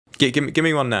Give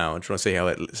me one now. I'm trying to see how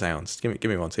it sounds. Give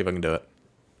me one. See if I can do it.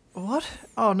 What?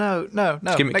 Oh no.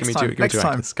 Just give me two. Give me two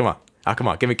actors. Come on. Come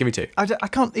on. Give me two. I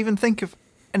can't even think of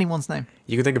anyone's name.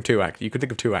 You can think of two actors. You can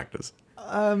think of two actors.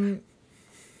 Come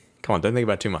on. Don't think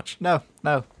about it too much. No.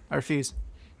 I refuse.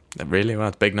 Really? Well,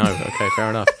 it's a big no. Okay, fair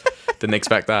enough. Didn't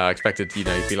expect that. I expected, you'd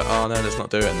be like, oh no, let's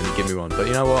not do it, and then you give me one. But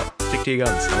you know what? Stick to your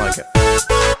guns. I like it.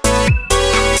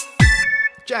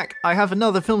 Jack, I have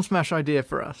another Film Smash idea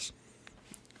for us.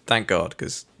 Thank God,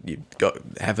 because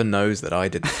heaven knows that I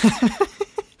didn't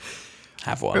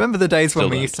have one. Remember the days when Still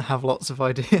we don't. used to have lots of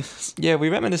ideas? Yeah, we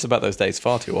reminisce about those days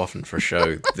far too often for a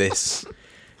show this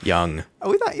young. Are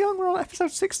we that young? We're on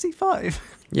episode 65.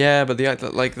 Yeah, but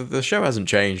the show hasn't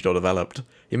changed or developed.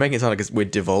 You're making it sound like we're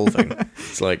devolving.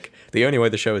 It's like the only way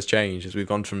the show has changed is we've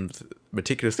gone from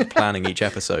meticulously planning each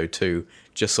episode to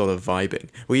just sort of vibing.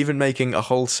 We're even making a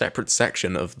whole separate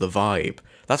section of the vibe.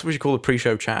 That's what you call a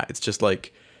pre-show chat. It's just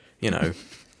like,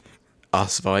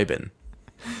 us vibing.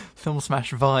 Film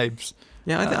Smash vibes.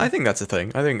 Yeah, I think that's a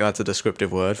thing. I think that's a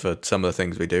descriptive word for some of the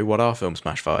things we do. What are Film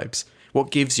Smash vibes?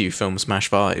 What gives you Film Smash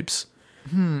vibes?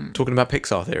 Talking about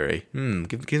Pixar theory.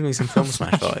 Give me some Film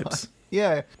Smash vibes.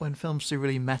 Yeah, when films do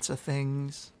really meta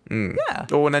things. Yeah.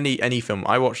 Or when any film.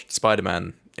 I watched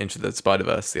Spider-Man Into the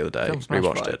Spider-Verse the other day. Film Smash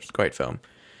Rewatched vibes. it. Great film.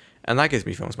 And that gives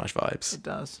me Film Smash vibes. It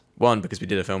does. One, because we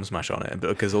did a Film Smash on it, but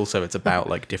because also it's about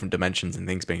like different dimensions and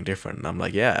things being different. And I'm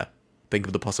like, yeah, think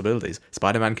of the possibilities.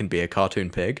 Spider-Man can be a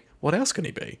cartoon pig. What else can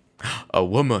he be? A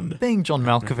woman. Being John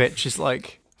Malkovich is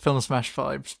like Film Smash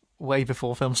vibes way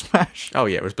before Film Smash. Oh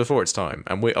yeah, it was before its time,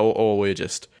 and we're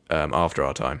just after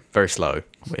our time. Very slow.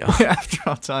 We are. After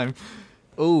our time.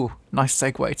 Ooh, nice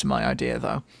segue to my idea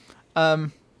though.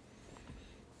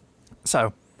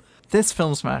 So, this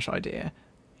Film Smash idea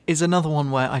is another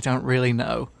one where I don't really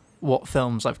know what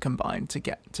films I've combined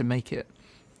to make it.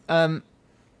 I'm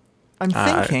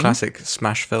thinking Classic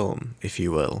Smash film, if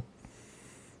you will.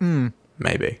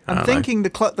 Maybe. I I'm don't thinking the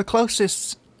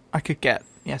closest I could get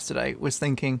yesterday was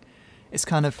thinking it's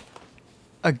kind of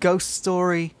a ghost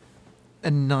story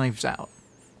and Knives Out.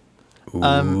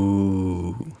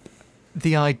 Ooh.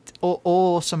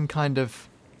 Or some kind of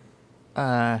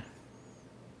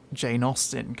Jane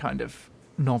Austen kind of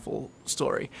novel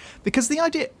story, because the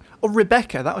idea, or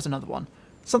Rebecca, that was another one,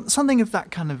 something of that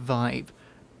kind of vibe,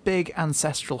 big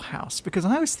ancestral house. Because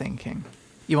I was thinking,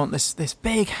 you want this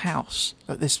big house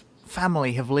that this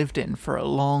family have lived in for a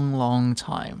long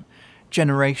time.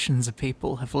 Generations of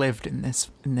people have lived in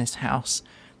this house.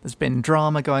 There's been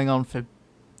drama going on for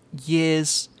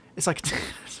years. It's like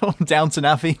sort of Downton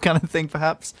Abbey kind of thing,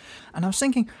 perhaps. And I was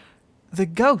thinking, the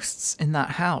ghosts in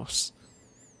that house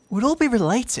would all be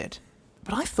related.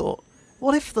 But I thought,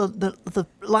 what if the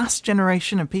last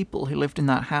generation of people who lived in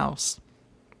that house,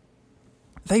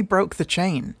 they broke the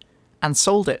chain and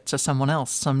sold it to someone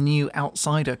else, some new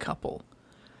outsider couple.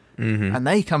 Mm-hmm. And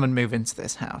they come and move into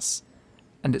this house.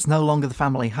 And it's no longer the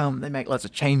family home. They make lots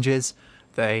of changes.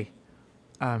 They,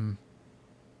 well,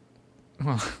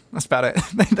 that's about it.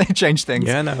 they change things.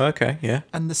 Yeah, no, okay, yeah.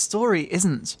 And the story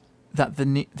isn't that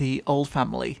the old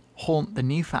family haunt the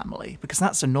new family, because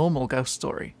that's a normal ghost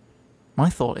story.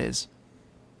 My thought is,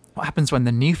 what happens when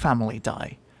the new family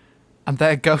die, and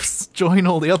their ghosts join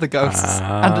all the other ghosts,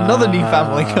 and another new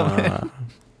family come in?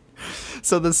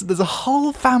 So there's a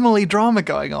whole family drama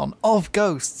going on of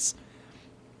ghosts,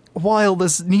 while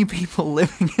there's new people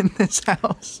living in this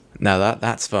house. Now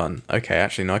that's fun. Okay,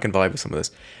 actually, no, I can vibe with some of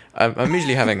this. I'm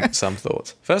usually having some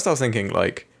thoughts. First, I was thinking,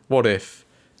 like, what if,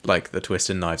 like, the twist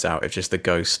in Knives Out, if just the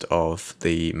ghost of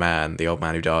the old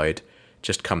man who died,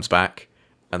 just comes back?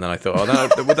 And then I thought, oh,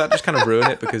 no, would that just kind of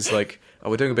ruin it? Because, like, oh,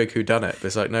 we're doing a big whodunit. But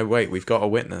it's like, no, wait, we've got a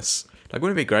witness. Like,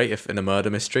 wouldn't it be great if in a murder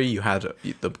mystery you had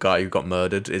the guy who got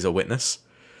murdered is a witness?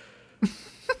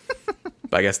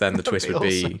 But I guess then the twist would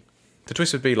be... awesome. The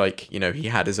twist would be, like, he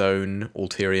had his own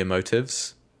ulterior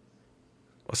motives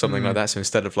or something like that. So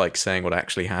instead of, like, saying what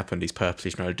actually happened, he's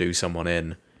purposely trying to do someone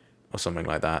in or something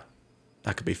like that.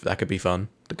 That could be fun.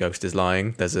 The ghost is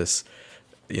lying. There's this,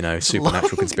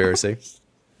 supernatural conspiracy.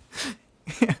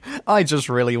 I just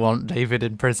really want David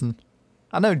in prison.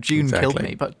 I know June killed Exactly.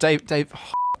 me, but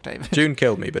David. June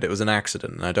killed me, but it was an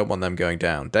accident, and I don't want them going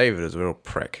down. David is a real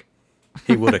prick.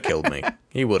 He would have killed me.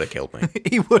 He would have killed me.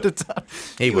 He would have done.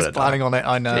 He was would have planning on it.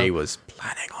 I know. He was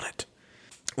planning on it.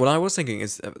 What I was thinking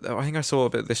is, I think I saw a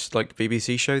bit of this like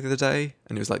BBC show the other day,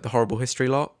 and it was like the Horrible History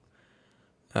lot,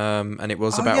 and it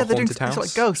was about a haunted house. It's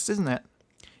like ghosts, isn't it?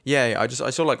 Yeah, I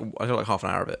saw like half an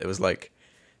hour of it. It was like,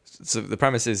 so the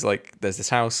premise is like there's this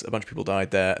house, a bunch of people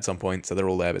died there at some point, so they're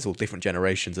all there, but it's all different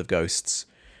generations of ghosts.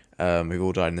 who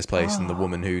all died in this place, and the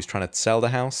woman who's trying to sell the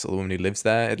house, or the woman who lives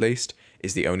there at least,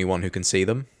 is the only one who can see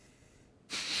them.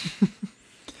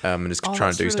 And is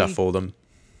trying to do stuff for them.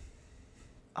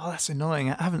 Oh, that's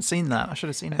annoying. I haven't seen that. I should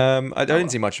have seen it. I didn't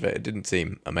see much of it. It didn't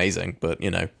seem amazing, but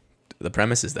the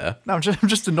premise is there. No, I'm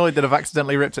just annoyed that I've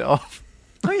accidentally ripped it off.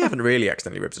 No, you haven't really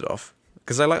accidentally ripped it off.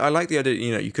 Because I like the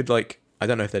idea. You could I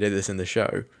don't know if they did this in the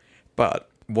show, but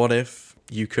what if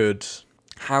you could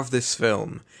have this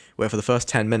film where for the first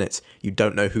 10 minutes you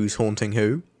don't know who's haunting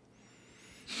who?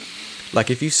 Like,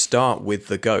 if you start with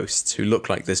the ghosts who look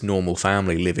like this normal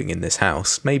family living in this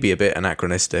house, maybe a bit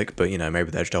anachronistic, but, maybe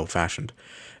they're just old-fashioned.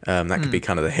 That could be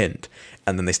kind of the hint.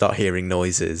 And then they start hearing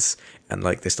noises, and,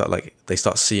 they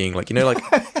start seeing, like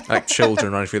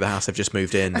children running through the house. They've just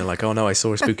moved in. They're like, oh, no, I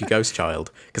saw a spooky ghost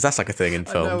child. Because that's, like, a thing in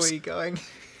films. I know where you're going.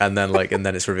 And then, and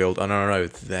then it's revealed, oh, no,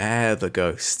 they're the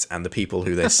ghosts. And the people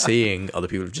who they're seeing are the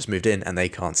people who've just moved in, and they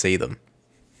can't see them.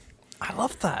 I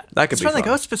love that. That could be from fun. the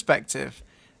ghost perspective.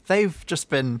 They've just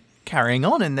been carrying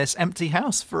on in this empty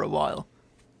house for a while.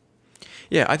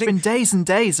 Yeah, I think... It's been days and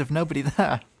days of nobody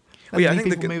there. And I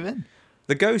think people move in.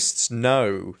 The ghosts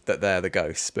know that they're the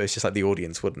ghosts, but it's just like the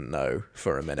audience wouldn't know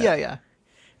for a minute. Yeah.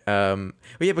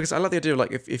 Because I like the idea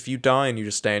of, if you die and you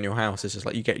just stay in your house, it's just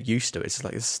like you get used to it. It's just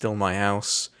like, this is still my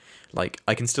house. Like,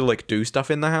 I can still, do stuff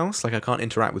in the house. Like, I can't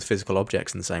interact with physical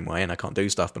objects in the same way, and I can't do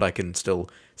stuff, but I can still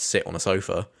sit on a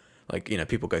sofa. Like,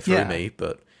 people go through me,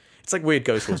 but... It's like weird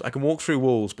ghost walls. I can walk through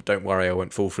walls, but don't worry, I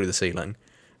won't fall through the ceiling.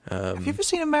 Have you ever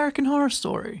seen American Horror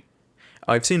Story?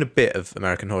 I've seen a bit of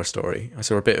American Horror Story. I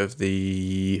saw a bit of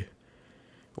the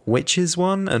Witches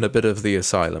one and a bit of the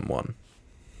Asylum one.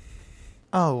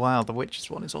 Oh, wow, the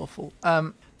Witches one is awful.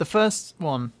 The first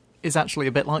one is actually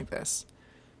a bit like this.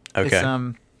 Okay.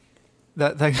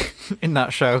 It's, they in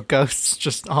that show, ghosts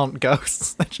just aren't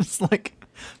ghosts. They're just,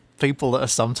 people that are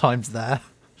sometimes there.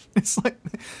 It's like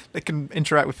they can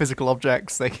interact with physical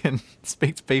objects, they can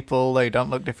speak to people, they don't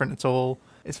look different at all.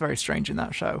 It's very strange in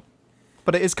that show.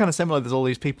 But it is kind of similar. There's all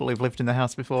these people who've lived in the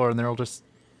house before and they're all just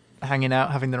hanging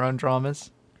out, having their own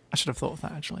dramas. I should have thought of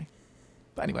that, actually.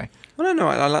 But anyway. I don't know.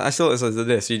 I saw it as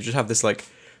this. You just have this, what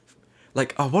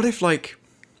if,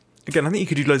 again, I think you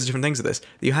could do loads of different things with this.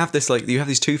 You have this, you have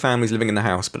these two families living in the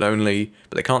house, but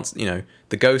they can't,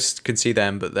 the ghosts can see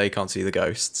them, but they can't see the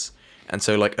ghosts. And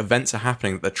so, events are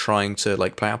happening that they're trying to,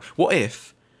 play out. What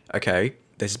if, there's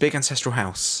this big ancestral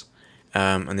house,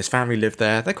 and this family lived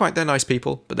there. They're nice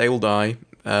people, but they all die,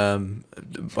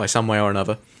 by some way or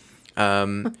another.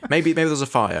 Maybe there's a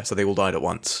fire, so they all died at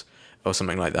once, or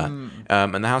something like that.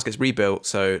 And the house gets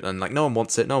rebuilt, and no one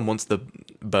wants it. No one wants the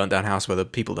burnt down house where the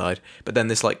people died. But then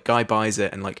this guy buys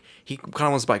it, and he kind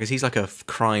of wants to buy it because he's a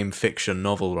crime fiction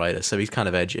novel writer, so he's kind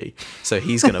of edgy. So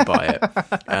he's gonna buy it,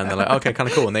 and they're like, okay, kind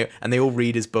of cool. And they all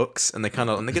read his books, and they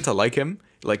get to like him,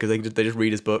 because they just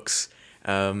read his books.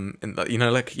 And in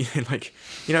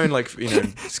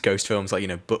ghost films,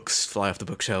 books fly off the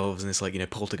bookshelves, and it's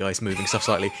poltergeist moving stuff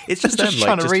slightly. It's just them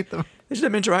trying to read them. It's just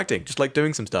them interacting, just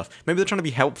doing some stuff. Maybe they're trying to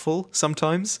be helpful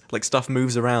sometimes. Stuff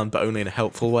moves around, but only in a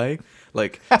helpful way.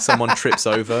 Someone trips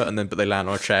over, but they land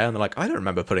on a chair, and they're like, I don't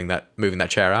remember moving that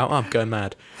chair out. Oh, I'm going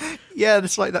mad. Yeah,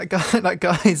 it's like that guy. That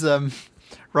guy's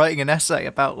writing an essay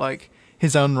about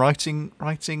his own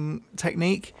writing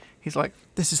technique. He's like,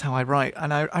 this is how I write.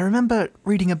 And I remember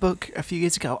reading a book a few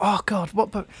years ago. Oh, God,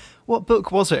 what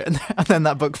book was it? And then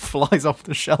that book flies off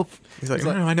the shelf. He's like,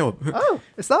 no, I know. Oh,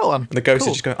 it's that one. And the ghost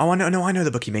is just going, oh, I know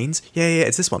the book he means. Yeah,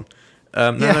 it's this one.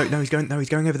 No, he's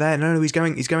going over there. No, he's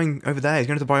going over there. He's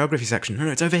going to the biography section.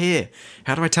 No, it's over here.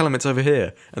 How do I tell him it's over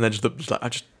here? And then just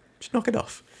knock it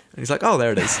off. And he's like, oh,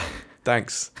 there it is.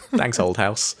 Thanks, old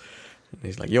house. And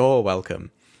he's like, you're welcome.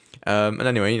 And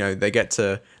anyway,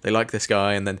 they like this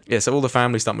guy, and then so all the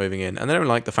family start moving in, and they don't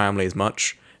like the family as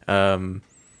much. And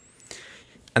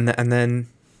then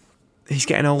he's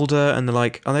getting older, and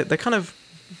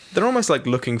they're almost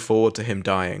looking forward to him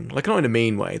dying, not in a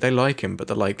mean way. They like him, but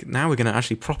they're like, now we're gonna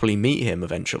actually properly meet him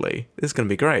eventually. This is gonna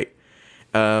be great.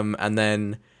 And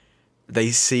then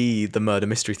they see the murder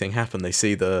mystery thing happen. They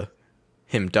see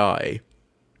him die.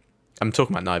 I'm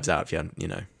talking about Knives Out. If you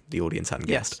hadn't, the audience hadn't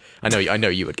guessed. Yes. I know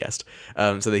you had guessed.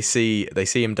 So they see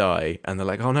him die, and they're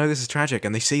like, oh no, this is tragic.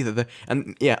 And they see that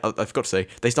I forgot to say,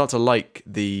 they start to like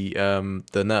the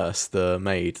nurse, the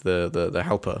maid, the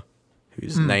helper,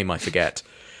 whose name I forget.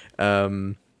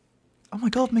 Oh my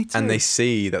God, me too. And they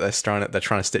see that they're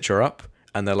trying to stitch her up,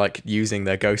 and they're using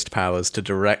their ghost powers to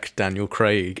direct Daniel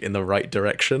Craig in the right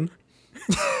direction.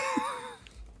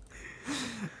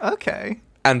 Okay.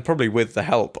 And probably with the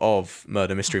help of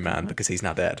Murder Mystery Man, because he's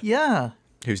now dead. Yeah.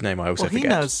 Whose name I also forget. He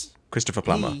knows. Christopher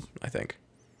Plummer, I think.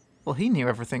 Well, he knew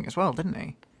everything as well, didn't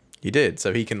he? He did,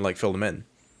 so he can like fill them in.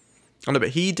 Oh no, but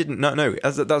he didn't know. No,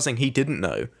 as that was saying, he didn't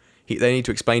know. They need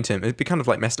to explain to him. It'd be kind of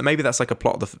like messed up. Maybe that's like a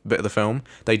plot of the bit of the film.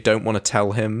 They don't want to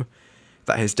tell him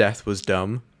that his death was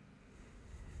dumb.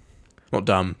 Not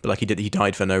dumb, but like he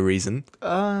died for no reason.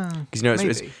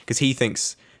 Because because he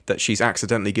thinks that she's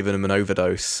accidentally given him an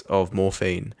overdose of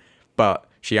morphine, but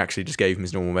she actually just gave him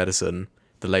his normal medicine.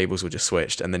 The labels were just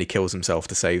switched, and then he kills himself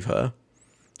to save her,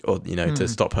 or to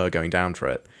stop her going down for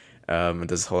it. And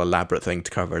there's this whole elaborate thing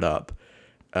to cover it up.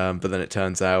 But then it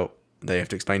turns out they have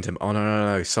to explain to him, oh,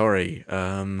 no, sorry.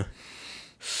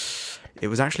 It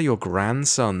was actually your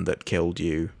grandson that killed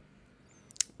you.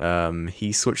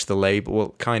 He switched the label,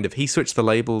 well, kind of. He switched the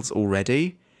labels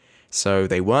already, so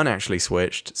they weren't actually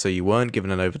switched, so you weren't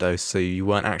given an overdose, so you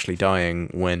weren't actually dying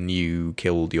when you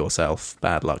killed yourself.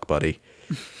 Bad luck, buddy.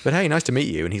 But hey, nice to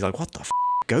meet you. And he's like, what the f***?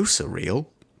 Ghosts are real?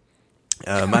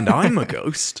 And I'm a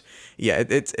ghost. Yeah,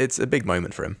 it's a big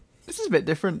moment for him. This is a bit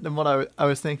different than what I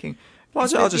was thinking. Well,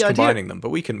 I was just combining them, but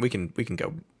we can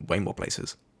go way more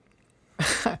places.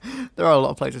 There are a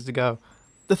lot of places to go.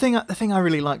 The thing I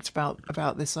really liked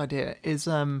about this idea is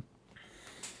that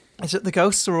the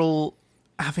ghosts are all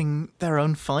having their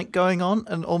own fight going on,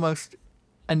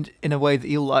 and in a way that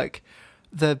you like,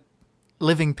 the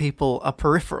living people are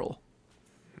peripheral.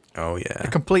 Oh yeah,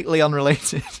 They're completely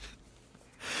unrelated.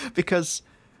 Because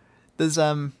there's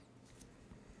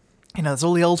there's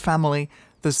all the old family.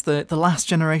 There's the last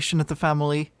generation of the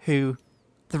family who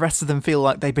the rest of them feel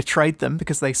like they betrayed them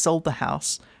because they sold the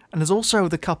house. And there's also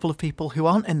the couple of people who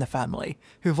aren't in the family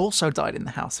who've also died in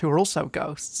the house, who are also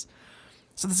ghosts.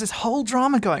 So there's this whole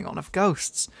drama going on of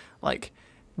ghosts. Like,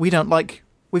 we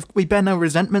bear no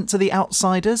resentment to the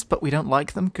outsiders, but we don't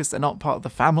like them because they're not part of the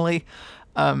family.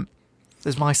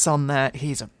 There's my son there.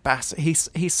 He's a bastard.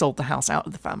 He sold the house out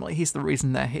of the family. He's the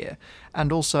reason they're here.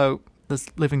 And also, there's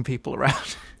living people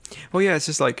around. Well, yeah, it's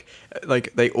just like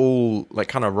they all like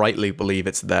kind of rightly believe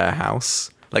it's their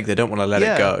house. Like they don't want to let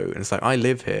it go. And it's like, I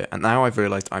live here, and now I've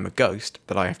realised I'm a ghost,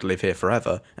 that I have to live here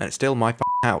forever, and it's still my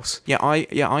house. Yeah,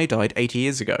 I died 80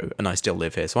 years ago, and I still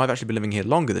live here. So I've actually been living here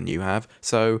longer than you have.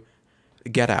 So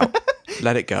get out,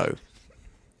 let it go.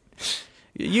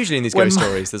 Usually in these ghost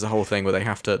stories, there's a whole thing where they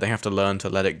have to learn to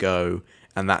let it go,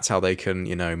 and that's how they can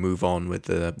move on with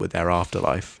their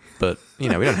afterlife. But we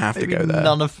don't have to go there.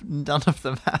 None of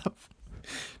them have.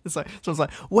 It's like someone's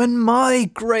like, when my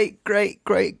great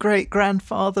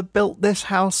grandfather built this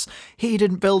house, he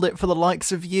didn't build it for the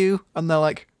likes of you. And they're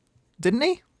like, didn't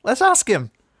he? Let's ask him.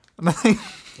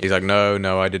 He's like,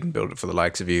 no, I didn't build it for the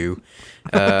likes of you.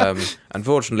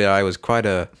 Unfortunately, I was quite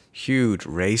a huge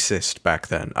racist back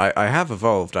then. I have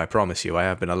evolved, I promise you. I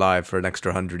have been alive for an extra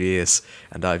 100 years,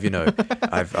 and I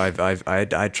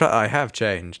have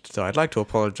changed. So I'd like to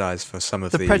apologize for some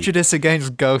of the prejudice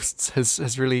against ghosts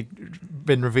has really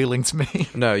been revealing to me.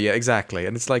 No, yeah, exactly.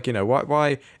 And it's like,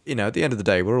 why at the end of the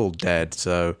day, we're all dead.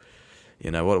 So,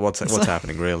 what's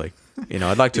happening really?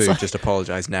 I'd like to just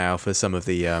apologize now for some of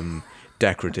the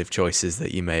decorative choices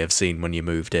that you may have seen when you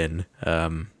moved in.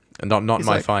 And not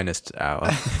my finest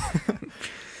hour.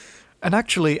 And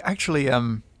actually,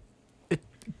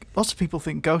 lots of people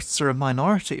think ghosts are a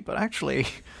minority, but actually,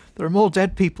 there are more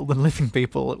dead people than living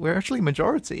people. We're actually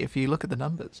majority if you look at the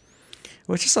numbers.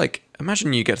 Well, it's just like,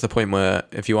 imagine you get to the point where,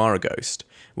 if you are a ghost,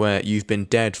 where you've been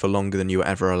dead for longer than you were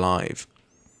ever alive.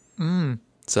 Mm.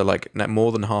 So, like,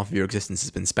 more than half of your existence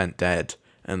has been spent dead,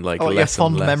 and like less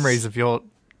fond memories of your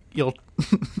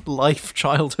life,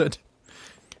 childhood.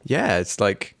 Yeah, it's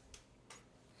like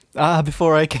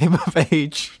before I came of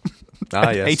age.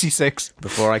 Yes. 86.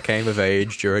 Before I came of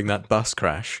age during that bus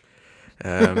crash.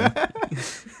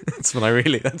 That's when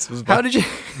that was. How did you?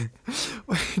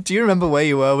 Do you remember where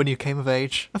you were when you came of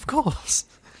age? Of course.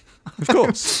 Of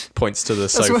course. Points to the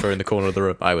sofa in the corner of the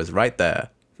room. I was right there.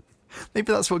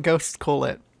 Maybe that's what ghosts call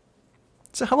it.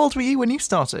 So how old were you when you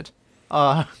started?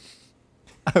 I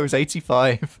was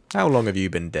 85. How long have you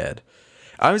been dead?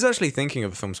 I was actually thinking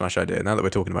of a Film Smash idea, now that we're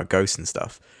talking about ghosts and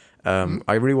stuff.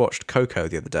 I rewatched Coco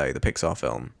the other day, the Pixar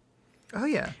film. Oh,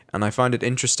 yeah. And I find it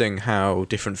interesting how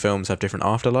different films have different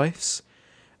afterlives.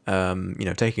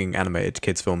 Taking animated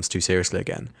kids' films too seriously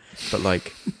again. But,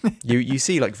 like, you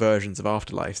see, like, versions of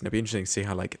afterlives, and it'd be interesting to see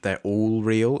how, like, they're all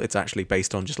real. It's actually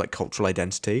based on just, like, cultural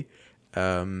identity.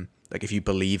 Like, if you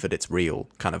believe that it's real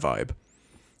kind of vibe.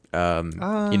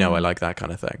 I like that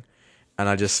kind of thing.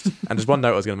 And just one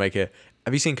note I was going to make here.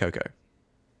 Have you seen Coco?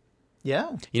 Yeah.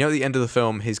 At the end of the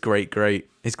film, his great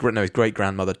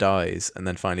grandmother dies, and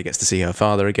then finally gets to see her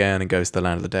father again, and goes to the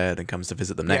land of the dead, and comes to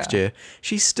visit them next year.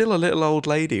 She's still a little old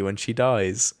lady when she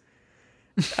dies,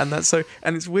 And that's so,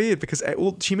 and it's weird because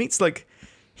she meets like,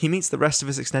 he meets the rest of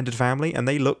his extended family, and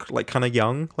they look like kind of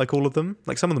young, like all of them.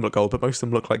 Like some of them look old, but most of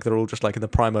them look like they're all just like in the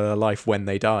prime of their life when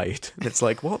they died. And it's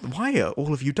like, what? Why are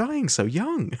all of you dying so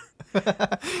young?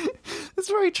 That's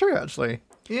very true, actually.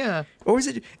 Yeah. Or is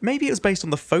it? Maybe it was based on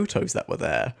the photos that were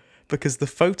there, because the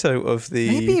photo of the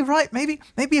Maybe you're right. Maybe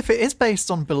if it is based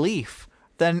on belief,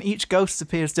 then each ghost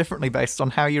appears differently based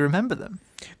on how you remember them.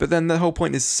 But then the whole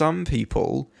point is, some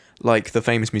people, like the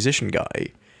famous musician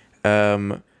guy,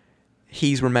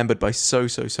 he's remembered by so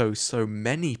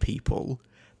many people.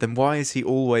 Then why is he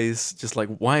always just like?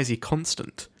 Why is he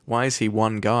constant? Why is he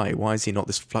one guy? Why is he not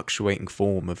this fluctuating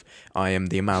form of I am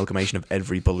the amalgamation of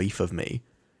every belief of me?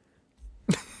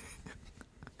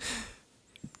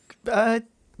 I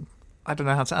don't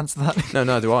know how to answer that.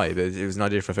 No, do I. It was an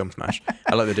idea for Film Smash.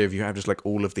 I like the idea of you have just like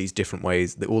all of these different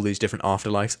ways, all these different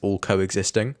afterlives, all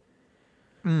coexisting.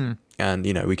 And,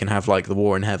 you know, we can have like The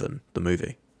War in Heaven, the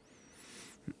movie.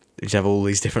 You have all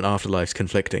these different afterlives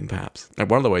conflicting, perhaps. And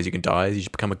one of the ways you can die is you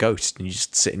just become a ghost and you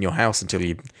just sit in your house until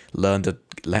you learn to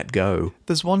let go.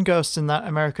 There's one ghost in that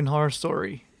American Horror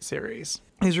Story series.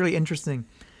 It's really interesting.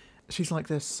 She's like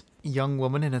this young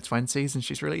woman in her 20s, and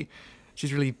she's really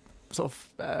sort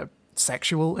of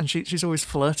sexual, and she's always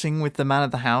flirting with the man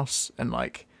of the house, and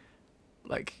like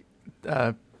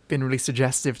being really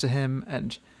suggestive to him,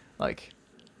 and like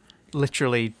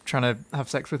literally trying to have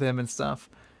sex with him and stuff.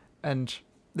 And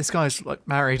this guy's like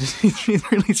married, and he's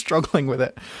really struggling with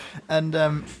it. And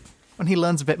when he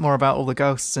learns a bit more about all the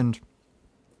ghosts and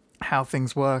how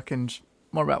things work, and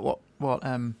more about what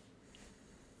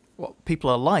people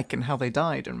are like and how they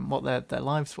died and what their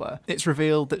lives were, it's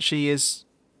revealed that she is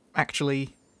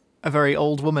actually a very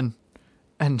old woman,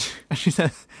 and she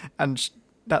said, and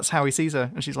that's how he sees her.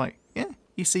 And she's like, "Yeah,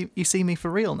 you see me for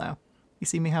real now. You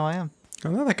see me how I am."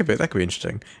 Oh, that could be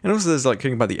interesting. And also, there's like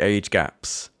thinking about the age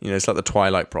gaps. You know, it's like the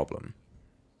Twilight problem.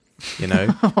 You know,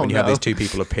 when you have these two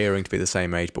people appearing to be the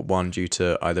same age, but one, due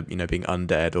to either, you know, being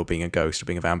undead or being a ghost or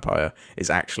being a vampire, is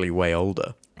actually way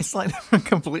older. It's like they're in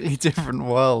completely different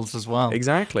worlds as well.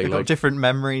 Exactly, They've got different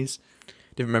memories.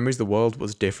 Different memories. The world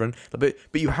was different, but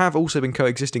you have also been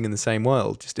coexisting in the same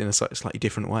world, just in a slightly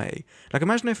different way. Like,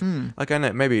 imagine if, like, I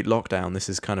know maybe lockdown, this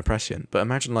is kind of prescient, but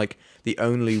imagine like the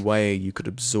only way you could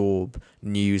absorb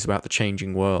news about the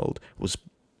changing world was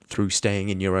through staying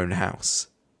in your own house.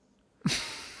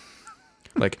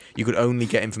 Like, you could only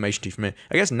get information to you from it.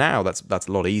 I guess now that's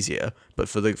a lot easier, but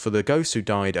for the ghosts who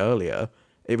died earlier,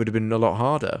 it would have been a lot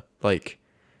harder. Like,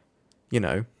 you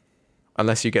know,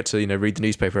 unless you get to, you know, read the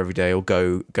newspaper every day, or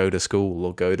go to school,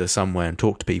 or go to somewhere and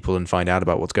talk to people and find out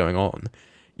about what's going on,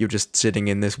 you're just sitting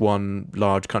in this one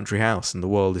large country house, and the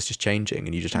world is just changing,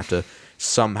 and you just have to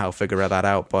somehow figure that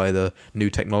out by the new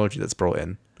technology that's brought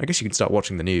in. I guess you can start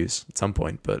watching the news at some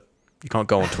point, but you can't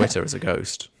go on Twitter as a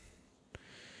ghost.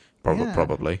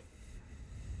 Probably.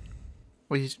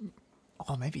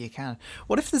 Well, maybe you can.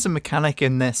 What if there's a mechanic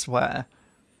in this where...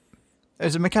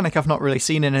 There's a mechanic I've not really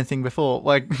seen in anything before,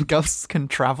 where ghosts can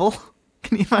travel.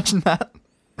 Can you imagine that?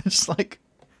 It's just like,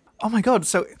 oh my god!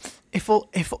 So if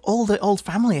all the old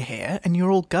family are here and you're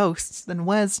all ghosts, then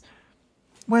where's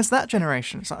that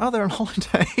generation? It's like, oh, they're on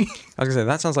holiday. I was gonna say,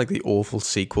 that sounds like the awful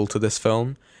sequel to this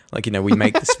film. Like, you know, we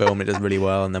make this film, it does really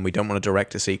well, and then we don't want to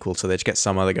direct a sequel, so they just get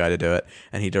some other guy to do it,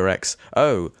 and he directs,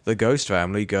 oh, the ghost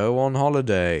family go on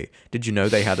holiday. Did you know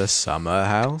they had a summer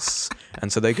house? And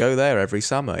so they go there every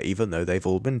summer, even though they've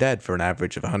all been dead for an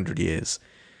average of 100 years.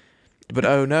 But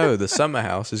oh no, the summer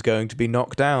house is going to be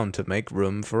knocked down to make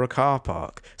room for a car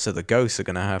park. So the ghosts are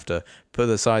going to have to put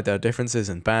aside their differences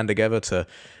and band together to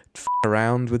f***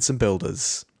 around with some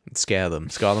builders. Scar them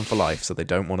for life, so they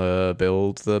don't want to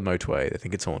build the motorway. They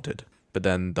think it's haunted. But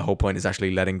then the whole point is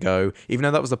actually letting go. Even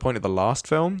though that was the point of the last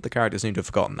film, the characters seem to have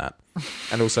forgotten that.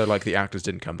 And also, like, the actors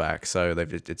didn't come back, so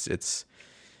it's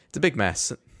a big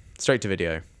mess. Straight to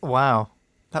video. Wow,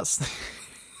 that's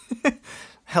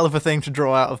hell of a thing to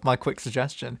draw out of my quick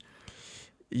suggestion.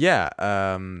 Yeah,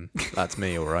 that's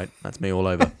me, all right. That's me all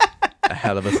over. A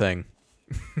hell of a thing.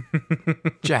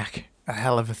 Jack, a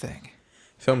hell of a thing.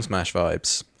 Film Smash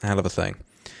vibes. A hell of a thing.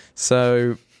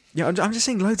 So, yeah, I'm just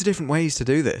seeing loads of different ways to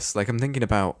do this. Like, I'm thinking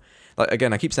about, like,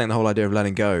 again, I keep saying the whole idea of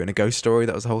letting go. In A Ghost Story,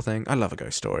 that was the whole thing. I love A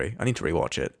Ghost Story. I need to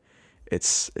rewatch it.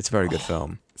 It's a very good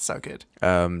film. So good.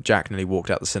 Jack nearly walked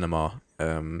out the cinema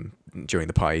during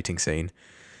the pie eating scene.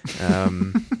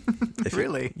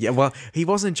 Really? Yeah, well, he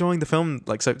was enjoying the film.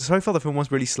 Like, so far the film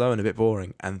was really slow and a bit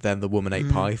boring, and then the woman ate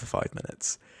pie for 5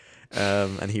 minutes.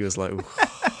 And he was like...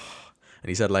 And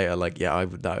he said later, like, yeah,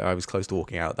 I was close to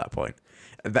walking out at that point.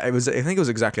 I think it was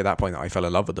exactly at that point that I fell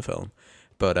in love with the film.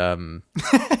 But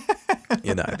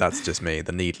You know, that's just me,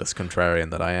 the needless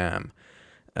contrarian that I am.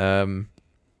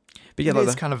 But yeah,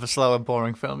 It's kind of a slow and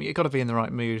boring film. You've got to be in the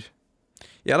right mood.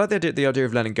 yeah, I like the idea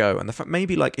of letting go, and the fact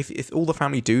maybe like if all the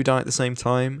family do die at the same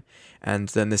time, and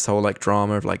then this whole like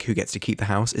drama of like who gets to keep the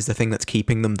house is the thing that's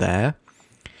keeping them there,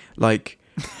 like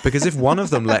because if one of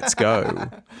them lets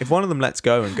go,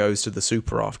 and goes to the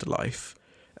super afterlife,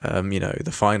 you know,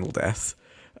 the final death,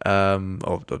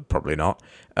 or probably not,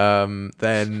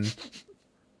 then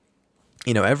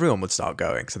you know everyone would start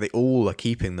going, so they all are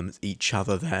keeping them each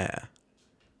other there.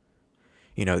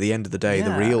 You know, at the end of the day,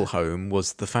 the real home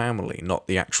was the family, not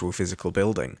the actual physical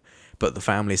building. But the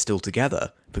family is still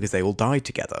together because they all died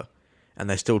together. And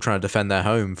they're still trying to defend their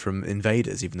home from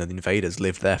invaders, even though the invaders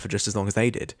lived there for just as long as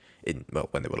they did. Well,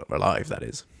 when they were alive, that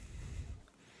is.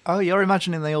 Oh, you're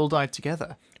imagining they all died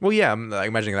together? Well, yeah, I'm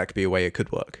imagining that could be a way it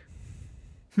could work.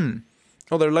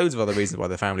 Well, there are loads of other reasons why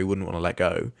the family wouldn't want to let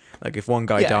go. Like, if one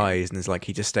guy dies and it's like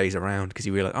he just stays around because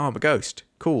he realizes, oh, I'm a ghost.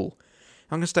 Cool.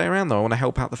 I'm going to stay around, though. I want to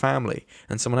help out the family.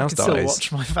 And someone else dies. I can still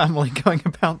watch my family going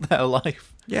about their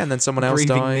life. Yeah, and then someone else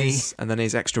dies. And then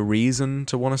there's extra reason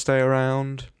to want to stay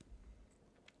around.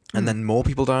 And then more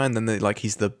people die. And then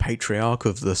he's the patriarch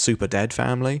of the super dead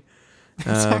family.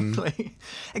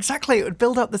 Exactly. It would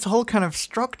build up this whole kind of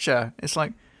structure. It's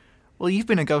like, well, you've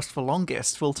been a ghost for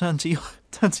longest. We'll turn to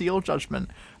your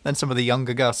judgment. Then some of the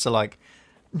younger ghosts are like,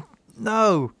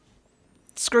 no,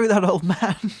 screw that old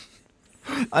man.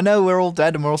 I know we're all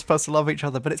dead and we're all supposed to love each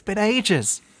other, but it's been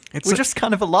ages. We're just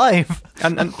kind of alive.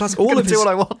 And plus, all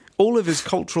of his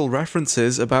cultural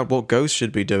references about what ghosts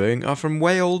should be doing are from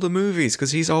way older movies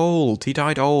because he's old. He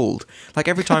died old. Like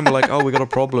every time we're like, oh, we got a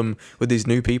problem with these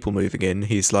new people moving in,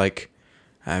 he's like,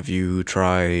 have you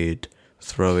tried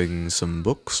throwing some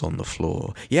books on the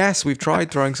floor? Yes, we've tried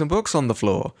throwing some books on the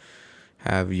floor.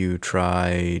 Have you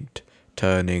tried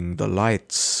turning the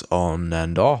lights on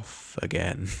and off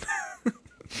again?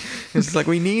 It's like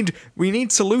we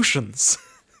need solutions.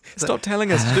 Stop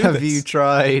telling us to do this.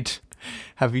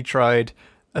 Have you tried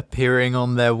appearing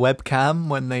on their webcam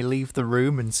when they leave the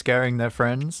room and scaring their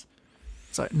friends?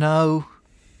 It's like, no,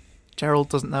 Gerald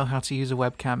doesn't know how to use a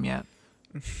webcam yet.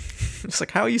 It's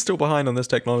like, how are you still behind on this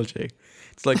technology?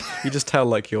 It's like you just tell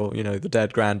like your, you know, the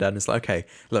dead granddad, and it's like, okay,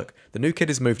 look, the new kid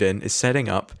who's moved in is setting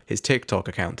up his TikTok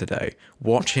account today.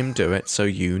 Watch him do it so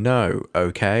you know,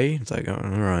 okay? It's like, oh,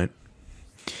 all right.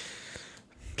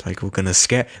 Like, we're gonna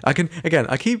scare. I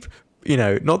keep, you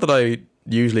know, not that I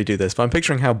usually do this, but I'm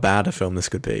picturing how bad a film this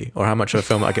could be, or how much of a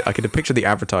film I could picture the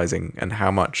advertising and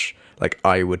how much like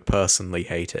I would personally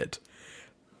hate it.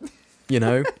 You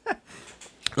know,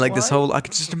 like this whole, I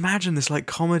could just imagine this like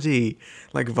comedy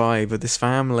like vibe of this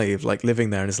family of like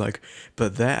living there, and it's like,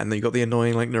 but there, and then you got the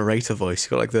annoying like narrator voice, you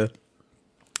got like the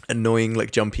annoying like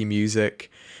jumpy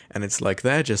music, and it's like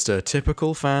they're just a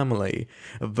typical family,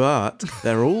 but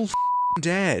they're all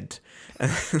dead.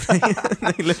 And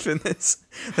they live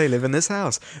in this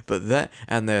house, but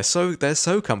they're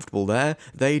so comfortable there,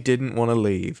 they didn't want to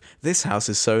leave. This house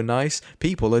is so nice,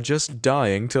 people are just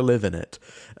dying to live in it.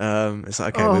 It's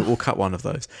like, okay, we'll cut one of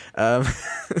those.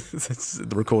 That's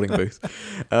the recording booth.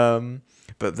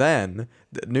 But then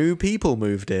the new people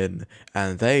moved in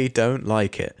and they don't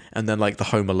like it. And then like the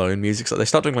Home Alone music, so they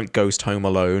start doing like Ghost Home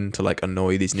Alone to like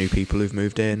annoy these new people who've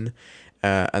moved in.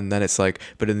 And then it's like,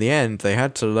 but in the end, they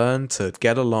had to learn to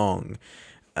get along,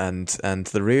 and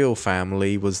the real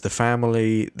family was the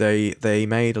family they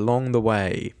made along the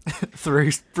way through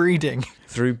breeding,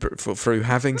 through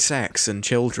having sex and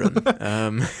children.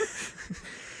 And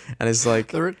it's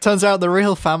like, it turns out the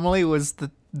real family was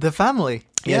the family.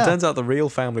 Yeah, it turns out the real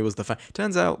family was the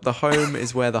turns out the home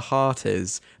is where the heart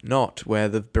is, not where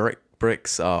the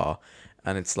bricks are.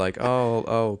 And it's like,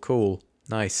 oh, cool,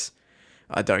 nice.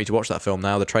 I don't need to watch that film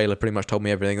now. The trailer pretty much told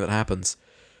me everything that happens.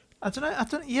 I don't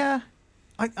know. Yeah.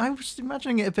 I was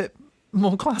imagining it a bit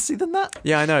more classy than that.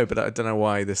 Yeah, I know, but I don't know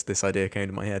why this idea came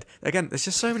to my head. Again, there's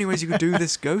just so many ways you could do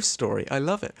this ghost story. I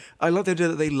love it. I love the idea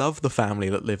that they love the family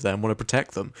that live there and want to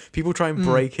protect them. People try and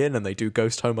break in and they do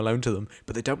Ghost Home Alone to them,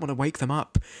 but they don't want to wake them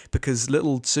up because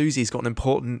little Susie's got an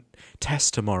important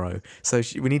test tomorrow. So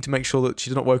we need to make sure that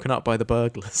she's not woken up by the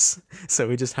burglars. So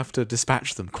we just have to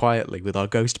dispatch them quietly with our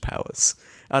ghost powers.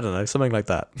 I don't know, something like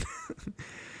that.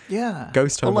 Yeah.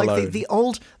 Ghost Home Alone.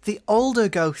 The older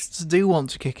ghosts do want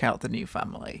to kick out the new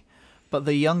family, but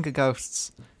the younger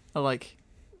ghosts are like,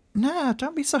 no,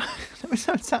 don't be so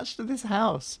attached to this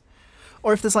house.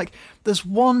 Or if there's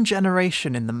one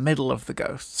generation in the middle of the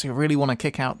ghosts who really want to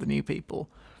kick out the new people.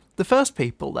 The first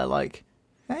people, they're like,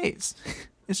 hey,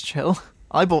 it's chill.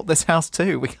 I bought this house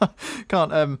too. We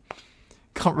can't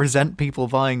can't resent people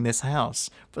buying this house.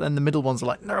 But then the middle ones are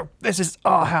like, no, this is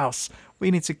our house.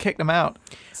 We need to kick them out.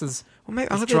 So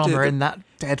there's drama in that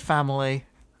dead family.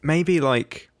 Maybe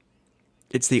like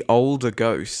it's the older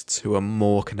ghosts who are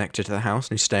more connected to the house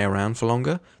and who stay around for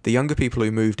longer. The younger people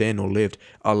who moved in or lived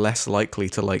are less likely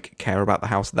to like care about the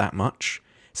house that much.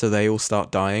 So they all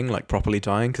start dying, like properly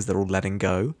dying, because they're all letting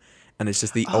go. And it's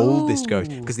just the oldest ghost,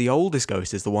 because the oldest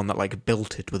ghost is the one that like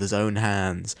built it with his own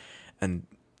hands and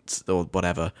or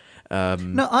whatever.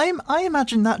 No, I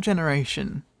imagine that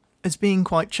generation as being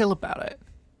quite chill about it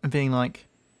and being like,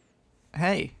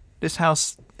 hey, this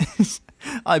house,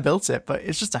 I built it, but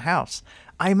it's just a house.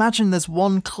 I imagine there's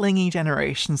one clingy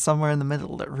generation somewhere in the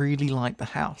middle that really like the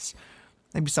house.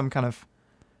 Maybe some kind of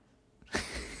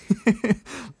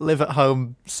live at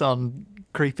home son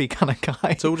creepy kind of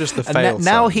guy. It's all just the and failed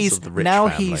now sons he's of the rich now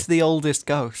family. he's the oldest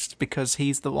ghost because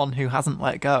he's the one who hasn't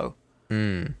let go.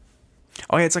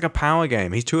 Oh yeah, it's like a power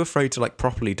game. He's too afraid to like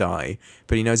properly die,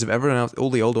 but he knows if everyone else, all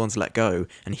the older ones let go,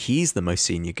 and he's the most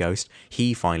senior ghost,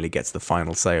 he finally gets the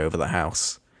final say over the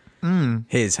house.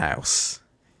 His house.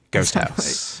 Ghost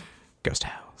house. Ghost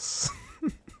house.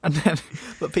 And then,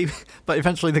 but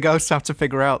eventually the ghosts have to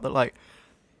figure out that, like,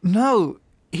 no,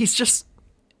 he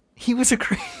was a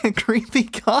creepy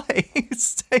guy who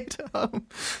stayed at home.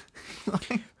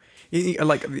 Like,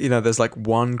 you know, there's like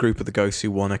one group of the ghosts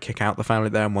who want to kick out the family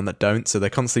there and one that don't, so they're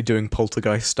constantly doing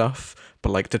poltergeist stuff, but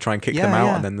like to try and kick them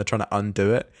out, and then they're trying to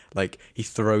undo it. Like, he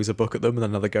throws a book at them and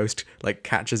another ghost like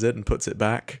catches it and puts it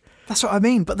back. That's what I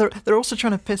mean, but they're also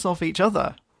trying to piss off each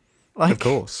other. Like, Of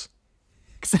course.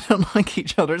 because they don't like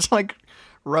each other. It's like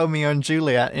Romeo and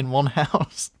Juliet in one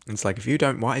house. It's like, if you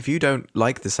don't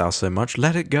like this house so much,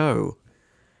 let it go.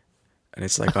 And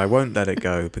it's like, I won't let it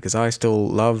go because I still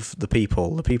love the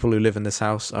people who live in this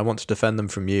house. I want to defend them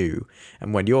from you.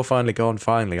 And when you're finally gone,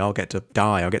 I'll get to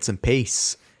die. I'll get some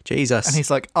peace. Jesus. And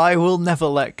he's like, I will never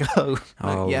let go.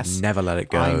 I'll yes, never let it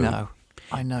go.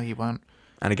 I know you won't.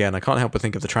 And again, I can't help but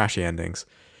think of the trashy endings.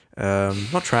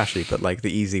 Not trashy, but like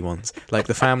the easy ones. Like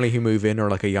the family who move in, or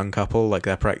like a young couple, like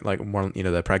they're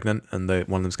they're pregnant, and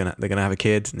one of them's they're gonna have a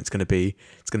kid, and it's gonna be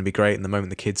great. And the moment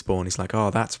the kid's born, he's like,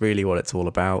 oh, that's really what it's all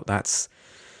about.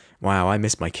 Wow, I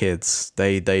miss my kids.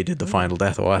 They did the final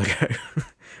death a while ago.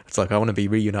 It's like, I want to be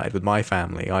reunited with my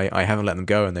family. I haven't let them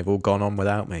go, and they've all gone on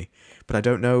without me. But I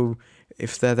don't know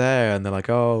if they're there, and they're like,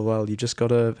 oh, well, you just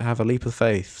gotta have a leap of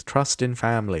faith, trust in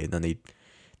family, and then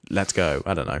let's go.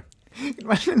 I don't know.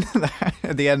 Imagine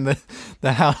at the end,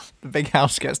 the big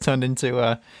house gets turned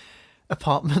into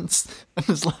apartments, and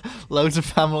there's loads of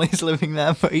families living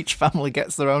there, but each family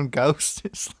gets their own ghost.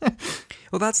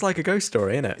 Well, that's like a ghost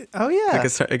story, isn't it? Oh yeah,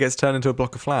 it gets turned into a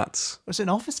block of flats. It's an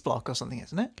office block or something,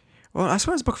 isn't it? Well, I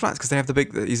suppose it's a block of flats because they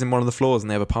have he's in one of the floors and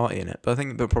they have a party in it. But I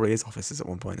think there probably is offices at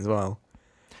one point as well.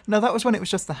 No, that was when it was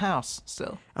just the house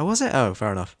still. Oh, was it? Oh,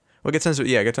 fair enough. Well, it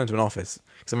got turned to an office.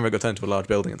 Because I remember it got turned to a large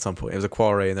building at some point. It was a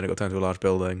quarry, and then it got turned to a large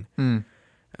building.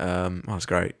 It's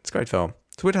great. It's a great film.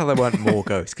 It's weird how there weren't more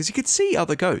ghosts, because you could see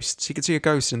other ghosts. You could see a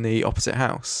ghost in the opposite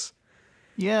house.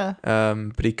 Yeah.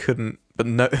 But he couldn't. But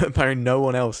no, apparently no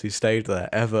one else who stayed there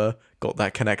ever got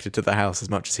that connected to the house as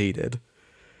much as he did.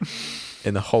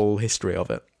 In the whole history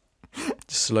of it.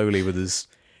 Just slowly with his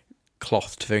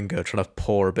clothed finger trying to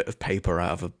pour a bit of paper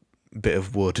out of a bit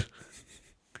of wood.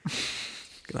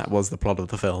 That was the plot of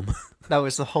the film. That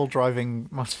was the whole driving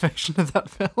motivation of that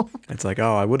film. It's like,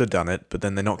 oh, I would have done it, but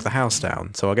then they knocked the house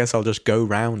down, so I guess I'll just go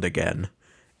round again.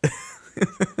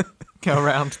 Go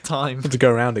around time. To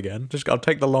go round again. I'll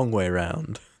take the long way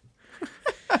round.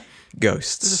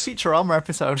 Ghosts. There's a Futurama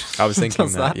episode. I was thinking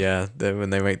does that, yeah. When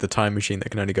they make the time machine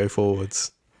that can only go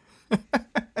forwards.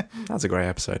 That's a great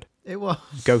episode. It was.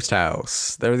 Ghost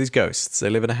house. There are these ghosts. They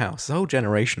live in a house. A whole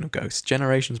generation of ghosts.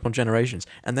 Generations upon generations.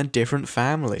 And then different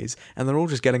families. And they're all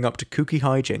just getting up to kooky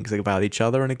hijinks about each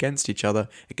other and against each other.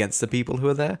 Against the people who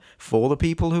are there. For the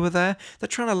people who are there. They're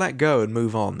trying to let go and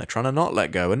move on. They're trying to not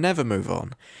let go and never move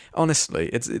on. Honestly,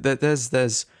 there's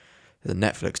a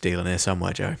Netflix deal in here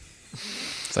somewhere, Joe.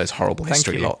 So those horrible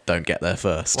history lot don't get there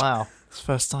first. Wow. It's the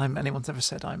first time anyone's ever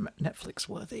said I'm Netflix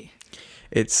worthy.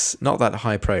 It's not that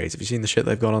high praise. Have you seen the shit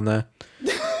they've got on there?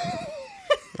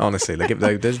 Honestly,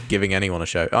 they're just giving anyone a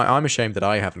show. I'm ashamed that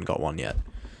I haven't got one yet.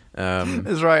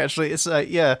 That's right, actually. It's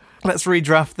yeah. Let's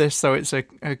redraft this so it's a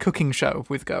cooking show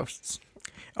with ghosts.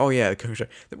 Oh yeah, a cooking show.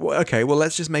 Okay, well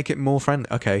let's just make it more friendly.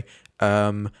 Okay,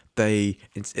 they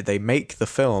make the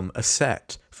film a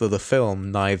set for the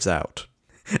film Knives Out,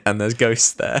 and there's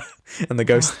ghosts there, and the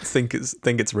ghosts think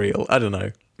it's real. I don't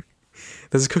know.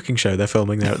 There's a cooking show they're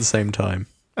filming there at the same time.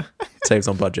 Saves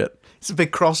on budget. It's a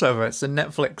big crossover. It's a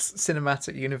Netflix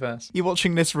cinematic universe. You're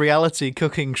watching this reality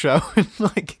cooking show and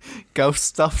like ghost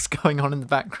stuff's going on in the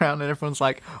background and everyone's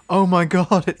like, oh my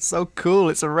god, it's so cool.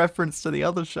 It's a reference to the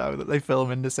other show that they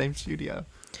film in the same studio.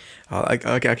 I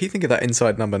keep thinking of that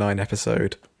Inside Number 9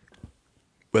 episode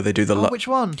where they do the which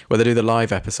one? Where they do the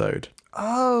live episode.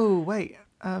 Oh, wait.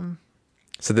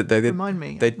 So that they remind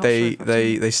me.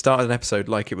 They started an episode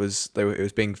like it was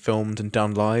being filmed and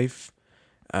done live.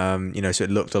 So it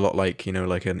looked a lot like,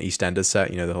 like an EastEnders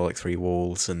set, the whole like 3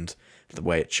 walls and the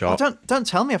way it's shot. Oh, don't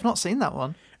tell me, I've not seen that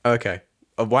one. Okay.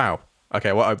 Oh, wow.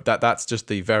 Okay, well that's just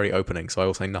the very opening, so I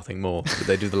will say nothing more. But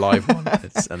they do the live one,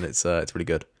 it's really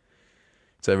good.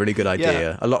 It's a really good idea.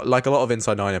 Yeah. A lot of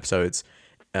Inside 9 episodes,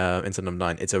 Inside Number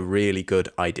 9. It's a really good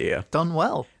idea. Done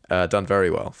well. Done very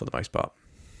well for the most part.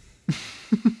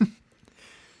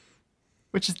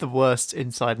 Which is the worst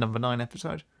Inside Number 9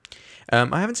 episode?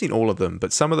 I haven't seen all of them,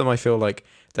 but some of them I feel like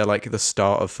they're like the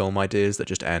start of film ideas that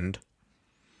just end.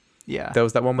 Yeah. There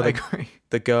was that one where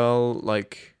the girl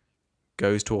like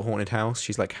goes to a haunted house.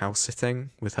 She's like house sitting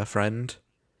with her friend.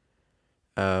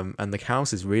 And the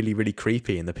house is really, really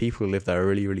creepy, and the people who live there are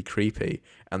really, really creepy.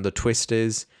 And the twist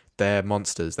is they're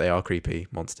monsters. They are creepy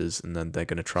monsters, and then they're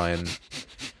gonna try and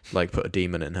like put a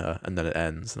demon in her, and then it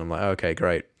ends. And I'm like, okay,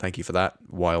 great, thank you for that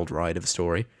wild ride of a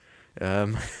story.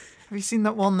 Have you seen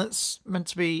that one that's meant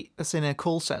to be that's in a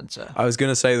call center? I was going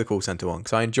to say the call center one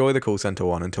because I enjoy the call center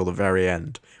one until the very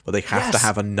end, where they have to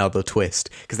have another twist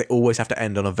because they always have to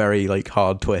end on a very like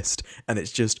hard twist, and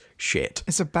it's just shit.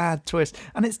 It's a bad twist,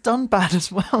 and it's done bad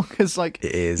as well because like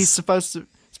it is. He's supposed to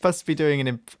be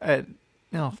doing the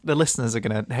listeners are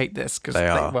going to hate this because they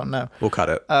won't know. We'll cut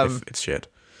it if it's shit.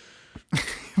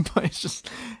 But it's just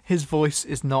his voice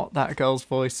is not that girl's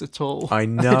voice at all. I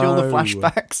know. They do all the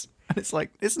flashbacks. And it's like,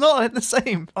 it's not the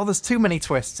same. Oh, there's too many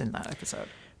twists in that episode.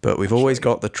 But we've always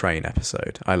got the train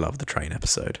episode. I love the train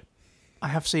episode. I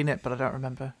have seen it, but I don't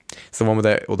remember. It's the one where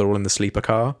they're all in the sleeper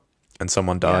car and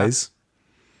someone dies. Yeah.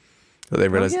 That they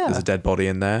realise there's a dead body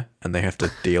in there and they have to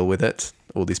deal with it.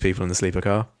 All these people in the sleeper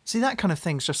car. See, that kind of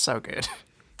thing's just so good.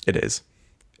 It is.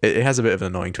 It has a bit of an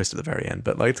annoying twist at the very end,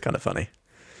 but like it's kind of funny.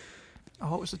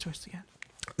 Oh, what was the twist again?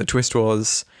 The twist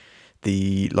was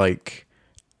the like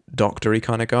doctory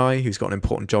kind of guy who's got an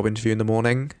important job interview in the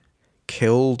morning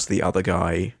killed the other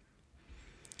guy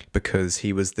because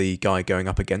he was the guy going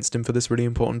up against him for this really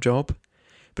important job.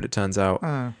 But it turns out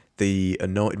the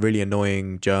really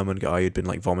annoying German guy who'd been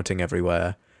like vomiting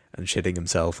everywhere and shitting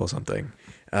himself or something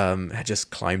had just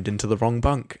climbed into the wrong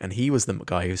bunk, and he was the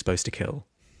guy he was supposed to kill.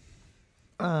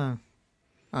 It's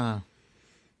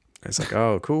like,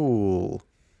 oh, cool.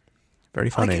 Very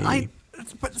funny.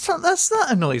 But that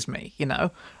annoys me, you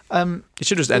know. It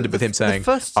should have just ended with him saying,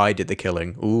 I did the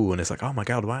killing. Ooh, and it's like, oh my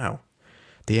god, wow.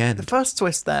 The end. The first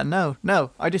twist there, no,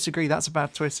 I disagree. That's a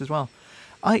bad twist as well.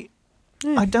 I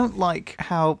don't like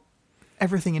how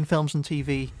everything in films and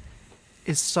TV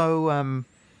is so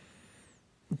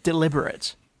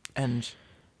deliberate and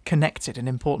connected and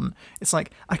important. It's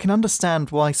like, I can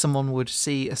understand why someone would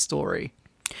see a story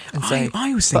and say,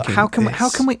 I was thinking, but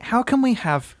how can we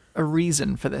have a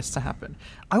reason for this to happen?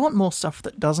 I want more stuff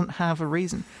that doesn't have a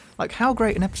reason. Like, how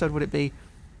great an episode would it be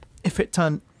if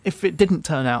it didn't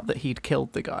turn out that he'd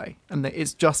killed the guy and that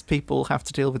it's just people have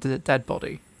to deal with the dead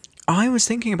body? I was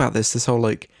thinking about this whole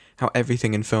like how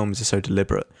everything in films is so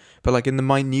deliberate, but like in the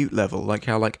minute level, like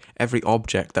how like every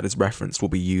object that is referenced will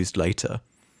be used later.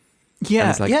 Yeah, and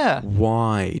it's like,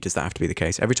 why does that have to be the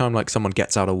case? Every time like someone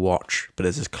gets out a watch, but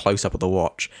there's this close up of the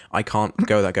watch, I can't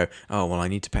go, oh, well, I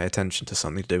need to pay attention to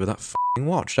something to do with that f***ing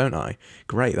watch, don't I?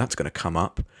 Great, that's going to come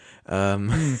up.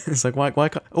 It's like, why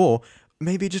can't, or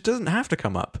maybe it just doesn't have to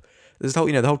come up. There's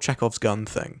the whole Chekhov's gun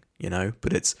thing,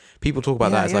 but it's, people talk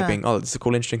about that as like being, oh, it's a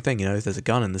cool, interesting thing, if there's a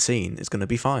gun in the scene, it's going to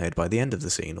be fired by the end of the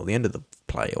scene or the end of the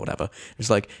play or whatever. It's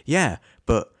like, yeah,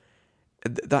 but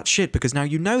that's shit because now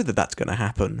that's going to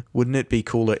happen. Wouldn't it be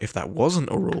cooler if that wasn't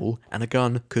a rule and a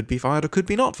gun could be fired or could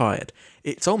be not fired?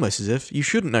 It's almost as if you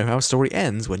shouldn't know how a story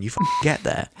ends when you get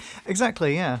there.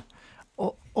 Exactly, yeah.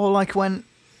 Or like when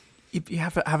you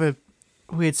have a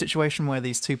weird situation where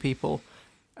these two people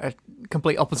are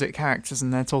complete opposite characters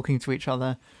and they're talking to each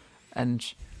other,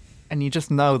 and you just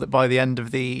know that by the end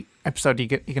of the episode you're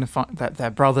going to find that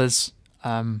they're brothers,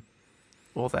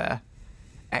 or they're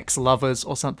ex-lovers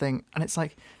or something, and it's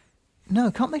like,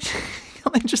 no, can't they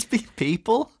just be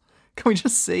people? Can we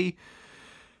just see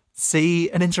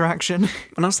an interaction?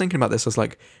 When I was thinking about this, I was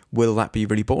like, will that be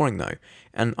really boring though?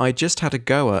 And I just had a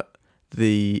go at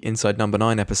the Inside Number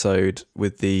 9 episode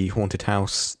with the haunted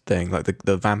house thing, like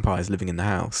the vampires living in the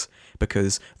house,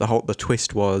 because the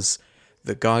twist was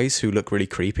the guys who look really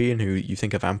creepy and who you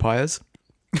think are vampires,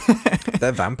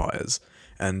 they're vampires.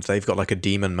 And they've got like a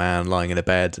demon man lying in a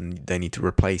bed and they need to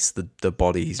replace the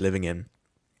body he's living in.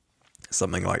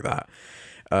 Something like that.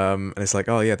 And it's like,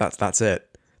 oh yeah, that's it.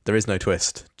 There is no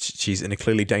twist. She's in a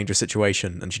clearly dangerous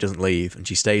situation and she doesn't leave and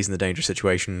she stays in the dangerous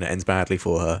situation and it ends badly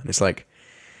for her. And it's like,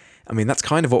 I mean, that's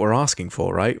kind of what we're asking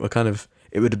for, right? We're kind of,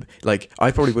 it would, like,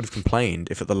 I probably would have complained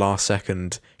if at the last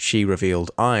second she revealed,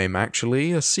 I'm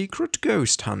actually a secret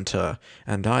ghost hunter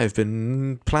and I've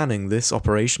been planning this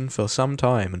operation for some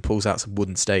time, and pulls out some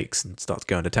wooden stakes and starts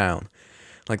going to town.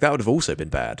 Like, that would have also been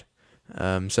bad.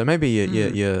 So maybe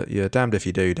you're damned if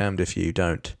you do, damned if you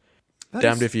don't.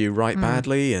 Damned if you write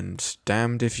badly and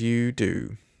damned if you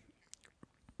do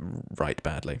write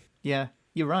badly. Yeah,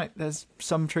 you're right. There's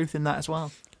some truth in that as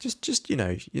well. Just here's what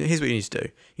you need to do.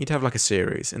 You need to have like a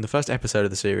series. In the first episode of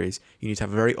the series, you need to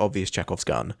have a very obvious Chekhov's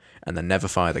gun, and then never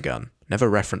fire the gun, never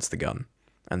reference the gun,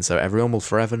 and so everyone will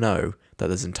forever know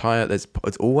that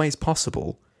it's always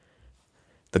possible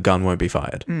the gun won't be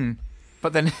fired.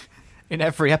 But then, in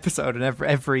every episode and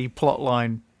every plot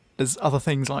line, there's other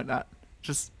things like that.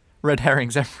 Just red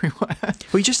herrings everywhere.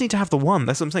 Well, you just need to have the one.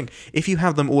 That's what I'm saying. If you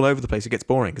have them all over the place, it gets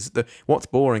boring. Because what's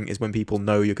boring is when people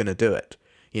know you're going to do it.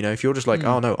 You know, if you're just like,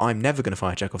 oh no, I'm never going to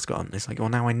fire Chekhov's gun. It's like, well,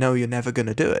 now I know you're never going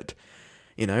to do it.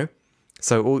 You know?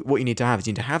 So what you need to have is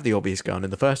you need to have the obvious gun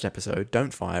in the first episode,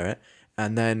 don't fire it,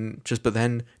 and then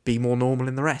be more normal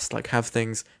in the rest. Like, have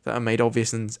things that are made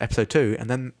obvious in episode 2, and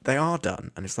then they are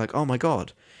done. And it's like, oh my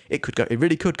god, it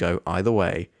really could go either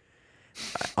way.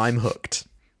 I'm hooked.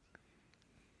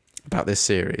 About this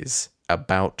series,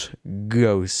 about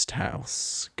Ghost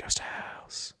House.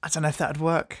 I don't know if that'd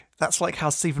work. That's like how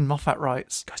Stephen Moffat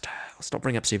writes. Ghost House. Stop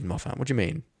bringing up Stephen Moffat. What do you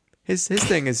mean? His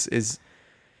thing is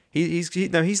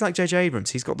he's like J.J.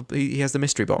 Abrams. He has the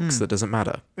mystery box that doesn't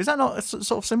matter. Is that not a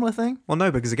sort of similar thing? Well,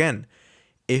 no, because again,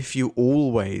 if you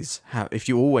always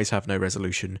have no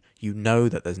resolution, you know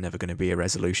that there's never going to be a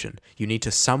resolution. You need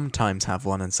to sometimes have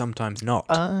one and sometimes not.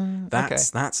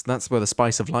 That's where the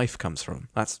spice of life comes from.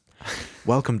 That's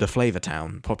welcome to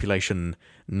Flavortown. Population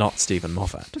not Stephen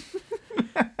Moffat.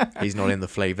 He's not in the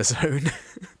flavor zone.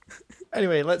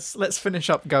 Anyway, let's finish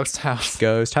up Ghost House.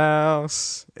 Ghost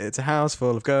House. It's a house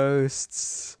full of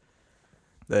ghosts.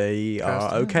 They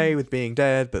are okay with being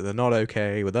dead, but they're not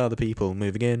okay with other people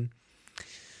moving in.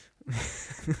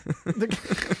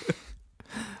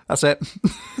 That's it.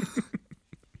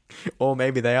 Or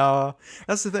maybe they are.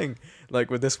 That's the thing. Like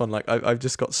with this one, like I've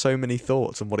just got so many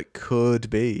thoughts on what it could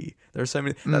be. There are so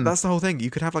many. That's the whole thing.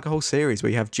 You could have like a whole series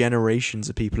where you have generations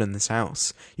of people in this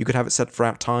house. You could have it set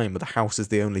throughout time, where the house is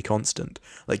the only constant.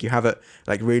 Like you have it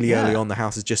like really early on. The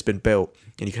house has just been built,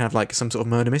 and you can have like some sort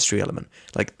of murder mystery element.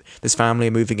 Like this family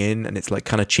are moving in, and it's like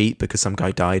kind of cheap because some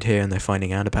guy died here, and they're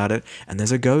finding out about it, and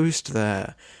there's a ghost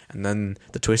there, and then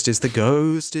the twist is the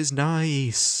ghost is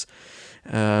nice.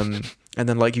 And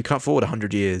then, like, you cut forward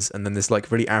 100 years, and then this, like,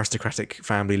 really aristocratic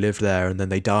family lived there, and then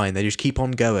they die, and they just keep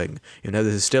on going. You know,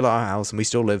 this is still our house, and we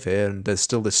still live here, and there's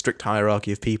still this strict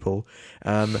hierarchy of people.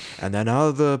 And then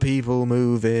other people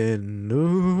move in,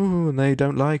 ooh, and they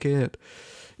don't like it.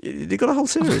 You got a whole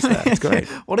series there. It's great.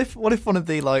 What if one of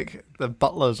the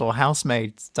butlers or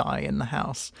housemaids die in the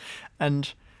house,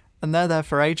 and they're there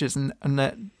for ages,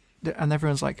 and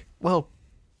everyone's like, well,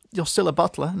 you're still a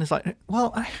butler, and it's like,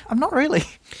 well, I'm not really.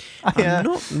 I'm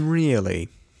not really.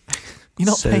 You're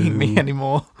not paying me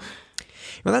anymore.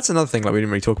 Well, that's another thing. Like we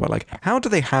didn't really talk about. Like, how do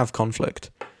they have conflict?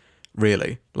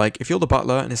 Really? Like, if you're the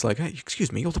butler, and it's like, hey,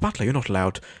 excuse me, you're the butler. You're not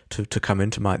allowed to come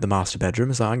into the master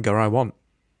bedroom. It's like, I can go where I want.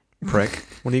 Prick.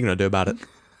 What are you gonna do about it?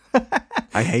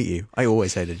 I hate you. I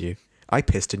always hated you. I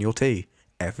pissed in your tea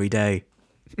every day.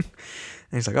 And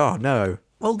he's like, oh no.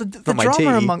 Well, the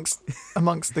drama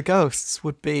amongst the ghosts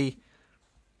would be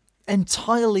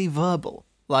entirely verbal.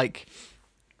 Like,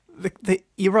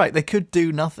 you're right, they could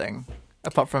do nothing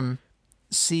apart from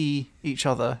see each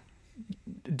other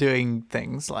doing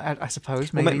things, like I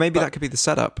suppose. Maybe that could be the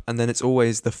setup, and then it's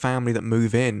always the family that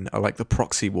move in are like the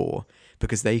proxy war,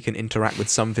 because they can interact with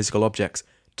some physical objects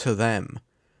to them.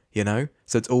 You know?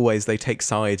 So it's always they take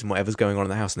sides in whatever's going on in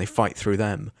the house and they fight through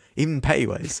them. Even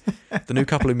Pennywise. The new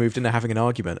couple who moved in are having an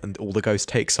argument and all the ghosts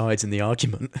take sides in the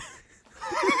argument.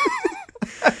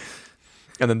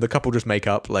 And then the couple just make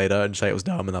up later and say it was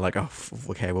dumb, and they're like, oh,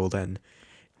 okay, well then.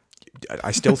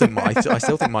 I still think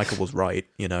Michael was right,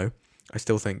 you know? I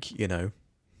still think, you know,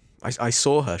 I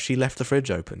saw her. She left the fridge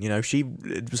open, you know?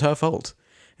 It was her fault.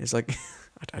 It's like,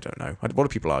 I don't know. What do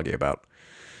people argue about?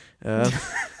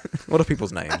 What are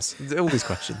people's names? All these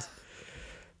questions.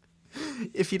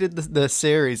 If you did the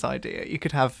series idea, you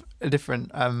could have a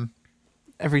different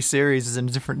every series is in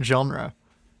a different genre.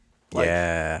 Like,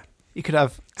 yeah. You could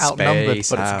have Outnumbered, Space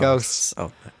but it's House. ghosts.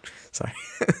 Oh, no. Sorry.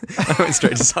 I went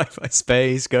straight to sci-fi.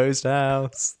 Space Ghost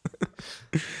House.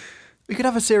 We could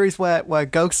have a series where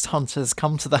ghost hunters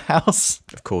come to the house.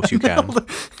 Of course you can.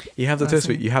 You have the twist,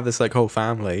 but you have this like whole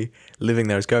family living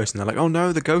there as ghosts, and they're like, "Oh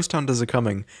no, the ghost hunters are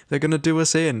coming. They're gonna do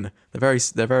us in." They're very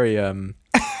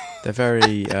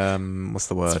what's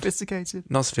the word? Sophisticated.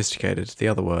 Not sophisticated. The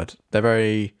other word. They're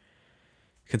very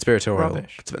conspiratorial.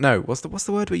 Rubbish. No, what's the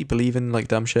word where you believe in like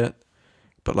dumb shit,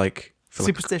 but like for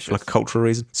Superstitious. for like a cultural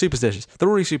reason. Superstitious. They're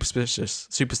already superstitious,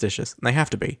 and they have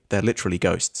to be. They're literally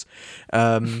ghosts.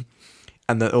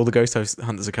 And all the ghost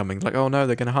hunters are coming. Like, oh no,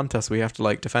 they're going to hunt us. We have to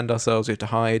like defend ourselves. We have to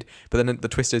hide. But then the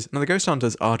twist is, no, the ghost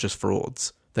hunters are just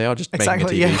frauds. They are just making a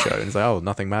TV show, and it's like, oh,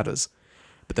 nothing matters.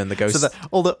 But then the ghosts, So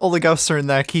that all the ghosts are in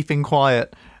there keeping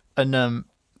quiet, and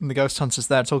the ghost hunter's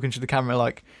there talking to the camera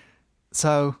like,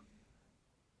 so,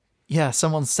 yeah,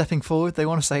 someone's stepping forward. They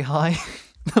want to say hi.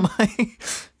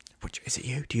 Is it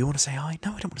you? Do you want to say hi?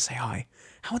 No, I don't want to say hi.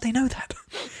 How would they know that?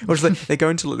 Or just they go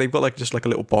into, they've got like just like a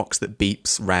little box that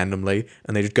beeps randomly,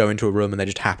 and they just go into a room and they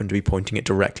just happen to be pointing it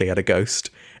directly at a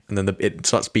ghost, and then it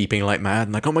starts beeping like mad,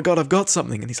 and like, oh my god, I've got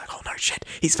something, and he's like, oh no shit,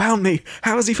 he's found me.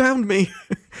 How has he found me?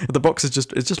 The box is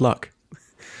it's just luck.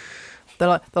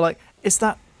 They're like, is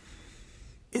that?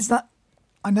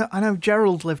 I know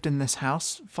Gerald lived in this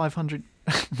house 100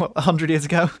 years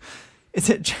ago.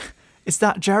 Is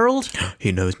that Gerald?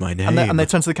 He knows my name. And they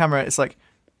turn to the camera. It's like,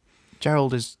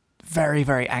 Gerald is very,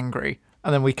 very angry.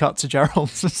 And then we cut to Gerald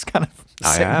just kind of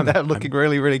sitting there looking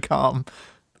really, really calm.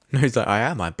 No, he's like,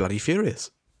 I'm bloody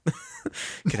furious.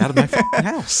 Get out of my fucking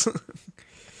house.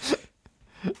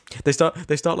 They start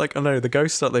like, I don't know, the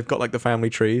ghosts start, they've got like the family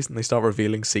trees, and they start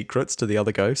revealing secrets to the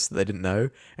other ghosts that they didn't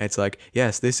know. And it's like,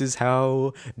 yes, this is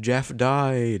how Jeff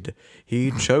died.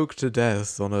 He choked to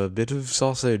death on a bit of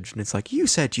sausage. And it's like, you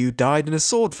said you died in a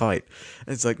sword fight.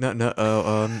 And it's like,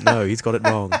 no, he's got it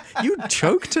wrong. You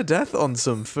choked to death on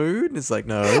some food? And it's like,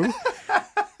 no.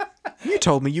 You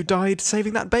told me you died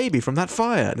saving that baby from that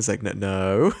fire. And it's like,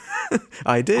 no,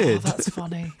 I did. Oh, that's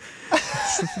funny.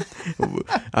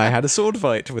 I had a sword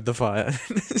fight with the fire.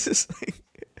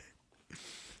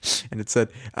 And it said,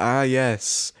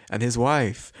 yes, and his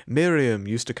wife, Miriam,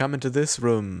 used to come into this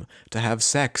room to have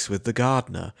sex with the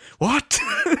gardener. What?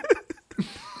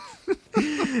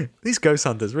 These ghost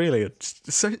hunters really are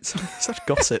such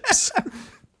gossips.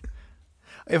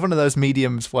 I have one of those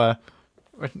mediums where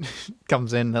when it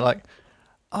comes in, they're like,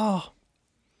 oh,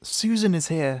 Susan is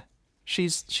here.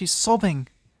 She's sobbing.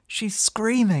 She's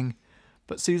screaming.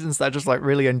 But Susan's there just like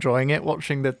really enjoying it,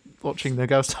 watching the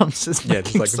ghost hunters. Yeah,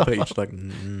 just like completely just like,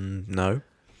 no.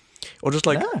 Or just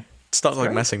like starts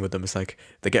like messing with them. It's like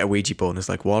they get a Ouija board and it's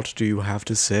like, what do you have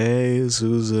to say,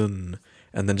 Susan?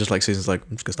 And then just like Susan's like,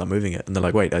 I'm just gonna start moving it. And they're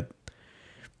like, wait,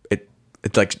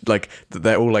 it's like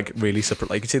they're all like really surprised.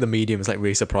 Like you can see the medium is like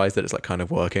really surprised that it's like kind of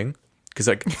working. Because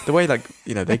like the way like,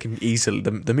 you know, they can easily,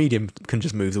 the medium can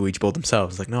just move the Ouija board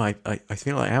themselves. It's like, no, I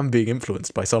feel like I am being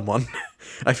influenced by someone.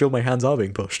 I feel my hands are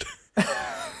being pushed.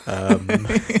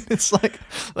 It's like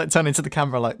turning to the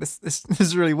camera like, this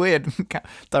is really weird.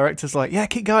 Director's like, yeah,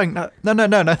 keep going.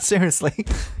 No, seriously.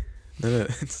 No,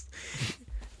 it's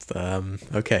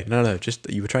okay. No, just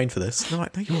you were trained for this. No,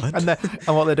 you weren't.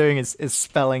 And what they're doing is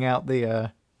spelling out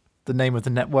the name of the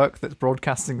network that's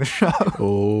broadcasting the show.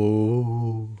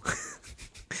 Oh.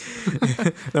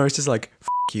 No, it's just like, F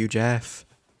you, Jeff.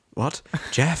 What?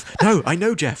 Jeff? No, I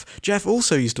know Jeff. Jeff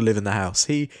also used to live in the house.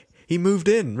 He moved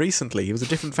in recently. He was a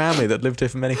different family that lived here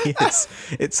for many years.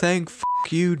 It's saying,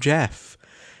 F you, Jeff.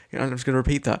 You know, I'm just going to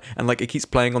repeat that. And like it keeps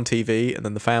playing on TV, and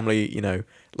then the family, you know,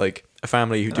 like a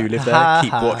family who do live there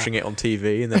keep watching it on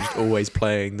TV, and they're just always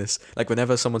playing this. Like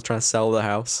whenever someone's trying to sell the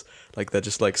house, like they're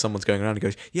just like, someone's going around and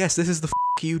goes, yes, this is the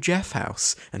F you, Jeff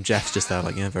house. And Jeff's just there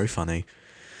like, yeah, very funny.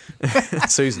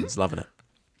 Susan's loving it.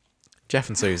 Jeff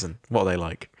and Susan, what are they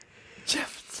like?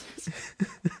 Jeff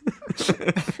and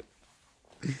Susan.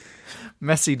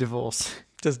 Messy divorce.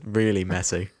 Just really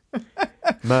messy.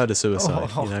 Murder suicide,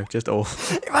 you know, just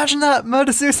awful. Imagine that,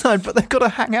 murder suicide, but they've got to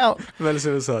hang out. Murder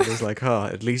suicide is like,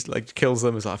 at least like kills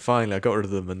them. It's like, finally I got rid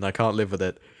of them and I can't live with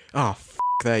it. Oh,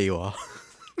 there you are.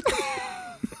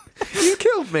 You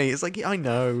killed me. It's like, yeah, I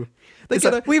know.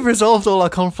 We've resolved all our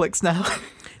conflicts now.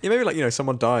 Yeah, maybe like, you know,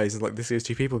 someone dies and like this is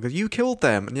two people because you killed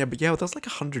them. And but that was like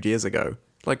 100 years ago.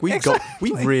 Like we've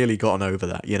really gotten over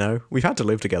that, you know. We've had to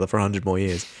live together for 100 more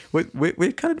years. We're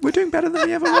doing better than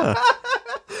we ever were.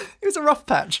 It was a rough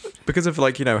patch because of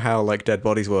like, you know, how like dead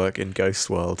bodies work in Ghost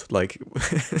World. Like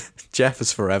Jeff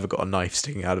has forever got a knife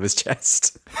sticking out of his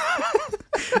chest.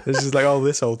 It's just like, oh,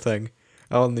 this old thing.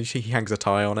 Oh, and he hangs a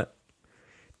tie on it.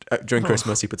 During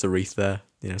Christmas, he puts a wreath there.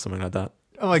 You know, something like that.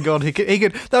 Oh my god, he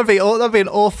could. That'd be an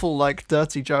awful like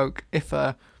dirty joke if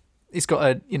he's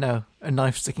got a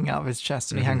knife sticking out of his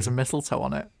chest and he hangs a mistletoe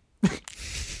on it.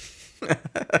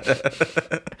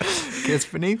 Kiss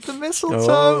beneath the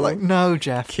mistletoe. Oh. Like, no,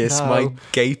 Jeff. Kiss no. my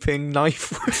gaping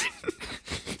knife.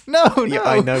 No. Yeah,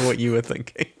 I know what you were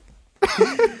thinking.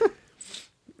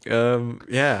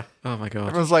 Yeah. Oh my god.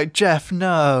 Everyone's like, Jeff,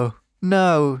 no.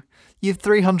 You've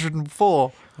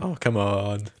 304. Oh, come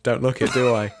on. Don't look it,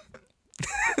 do I?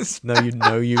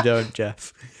 No, you don't,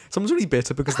 Jeff. Someone's really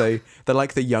bitter because they're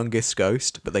like the youngest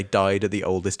ghost, but they died at the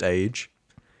oldest age.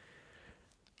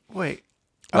 Wait.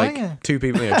 Like, yeah. two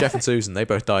people, Jeff and Susan, they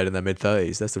both died in their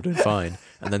mid-30s. They're still doing fine.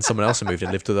 And then someone else who moved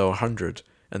and lived till they were 100.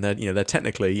 And they're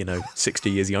technically, 60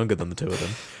 years younger than the two of them.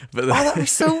 But that'd be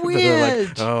so but they're weird.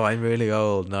 like, oh, I'm really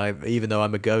old. And even though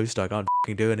I'm a ghost, I can't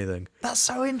fucking do anything. That's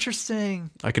so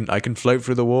interesting. I can float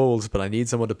through the walls, but I need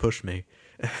someone to push me.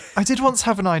 I did once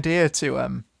have an idea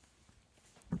to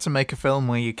make a film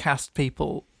where you cast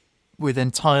people with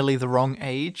entirely the wrong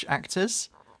age actors.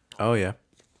 Oh, yeah.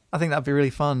 I think that'd be really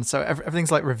fun. So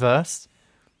everything's like reversed.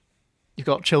 You've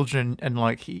got children and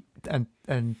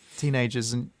and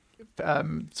teenagers and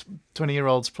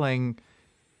 20-year-olds playing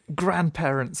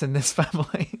grandparents in this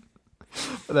family,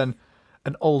 but then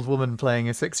an old woman playing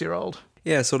a 6-year-old.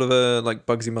 Yeah, sort of a like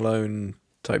Bugsy Malone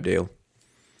type deal.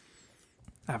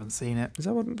 I haven't seen it. Is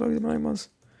that what Bugsy Malone was?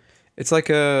 It's like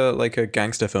a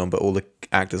gangster film, but all the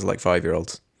actors are like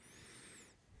 5-year-olds.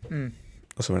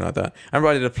 Or something like that. I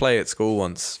remember I did a play at school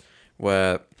once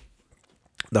where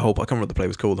I can't remember what the play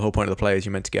was called. The whole point of the play is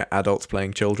you're meant to get adults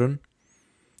playing children.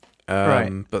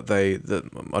 Right. But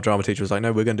our drama teacher was like,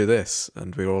 no, we're going to do this.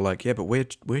 And we were all like, yeah, but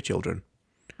we're children.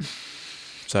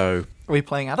 So Are we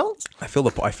playing adults? I feel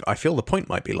the point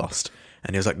might be lost.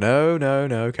 And he was like,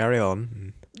 no, carry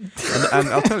on. And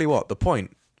I'll tell you what, the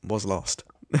point was lost.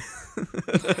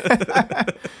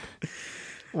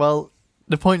 Well,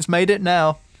 the point's made it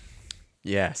now.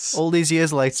 Yes. All these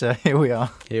years later, here we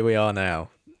are. Here we are now.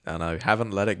 And I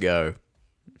haven't let it go.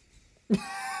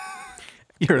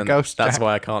 You're a And ghost. That's Jack.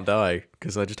 why I can't die,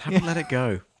 because I just haven't let it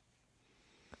go.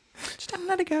 Just haven't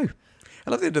let it go.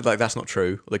 I love the idea like that's not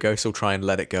true. The ghosts will try and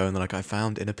let it go, and they're like, I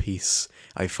found inner peace.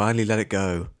 I finally let it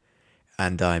go.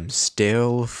 And I'm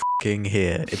still fucking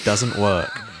here. It doesn't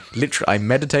work. Literally, I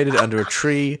meditated under a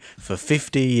tree for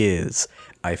 50 years.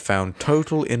 I found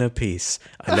total inner peace.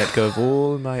 I let go of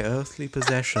all my earthly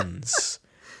possessions.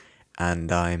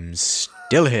 And I'm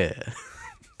still here.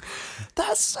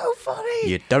 That's so funny.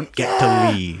 You don't get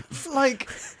to leave. Like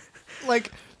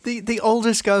the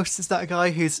oldest ghost is that guy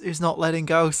who's not letting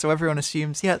go, so everyone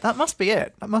assumes, yeah, that must be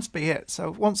it. That must be it. So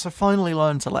once I finally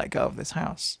learn to let go of this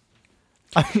house,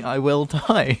 I will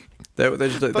die. But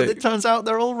it turns out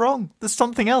they're all wrong. There's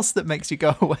something else that makes you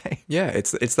go away. Yeah,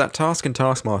 it's that task in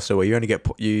Taskmaster where you only get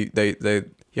you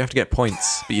have to get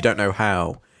points, but you don't know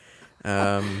how.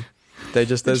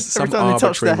 There's some Every time you touch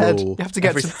arbitrary their head, rule. you have to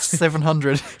get to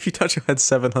 700. If you touch your head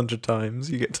 700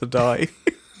 times, you get to die.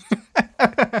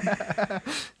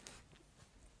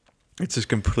 It's just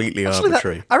completely Actually,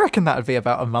 arbitrary. I reckon that would be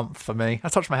about a month for me. I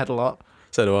touch my head a lot.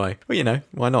 So do I. Well,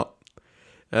 why not?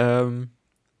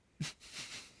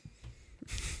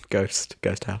 Ghost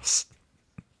house.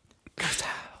 Ghost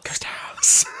house. Ghost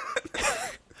house.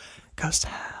 Ghost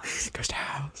house. Ghost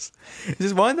house. This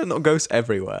is why they're not ghosts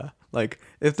everywhere. Like,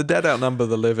 if the dead outnumber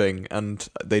the living, and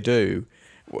they do,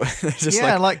 they're just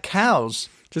like cows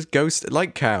just ghost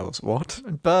like cows. What?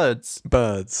 and birds.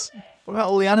 Birds. What about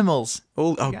all the animals?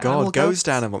 Oh Yeah, God, animal ghost ghosts.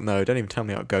 animal. No, don't even tell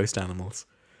me about ghost animals.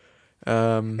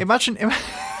 Imagine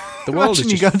The world is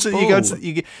just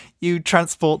full. you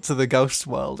transport to the ghost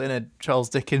world in a Charles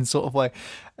Dickens sort of way,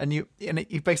 and you're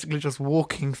basically just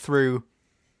walking through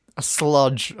a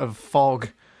sludge of fog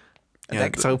and Yeah,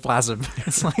 ectoplasm.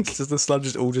 It's like It's just the sludge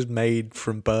is all just made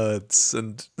from birds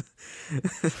and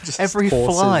just Every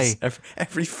horses. fly.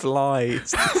 Every fly.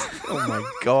 It's just- oh my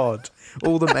God.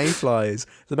 All the mayflies.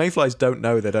 The mayflies don't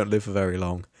know they don't live for very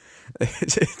long.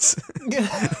 It's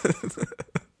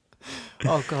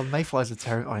oh god, mayflies are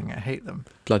terrifying. I hate them.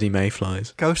 bloody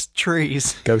mayflies. Ghost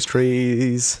trees. Ghost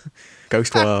trees.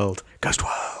 Ghost world. Ghost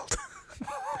world.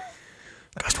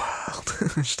 Ghost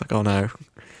world. Just like, oh no.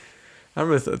 I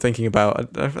remember thinking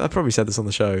about, I probably said this on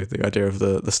the show, the idea of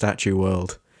the statue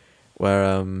world,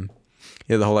 where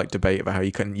the whole like debate about how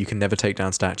you can never take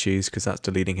down statues because that's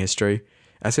deleting history.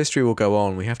 As history will go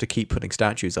on, we have to keep putting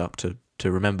statues up to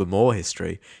remember more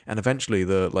history, and eventually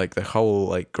the whole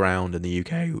like ground in the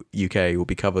UK will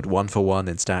be covered 1 for 1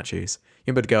 in statues.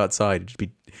 You're able to go outside and just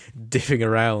be dipping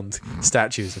around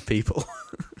statues of people.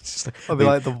 It's just like, It'll be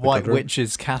like the White gotta-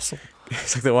 Witch's castle.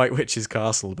 It's like the White Witch's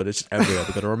castle, but it's just everywhere.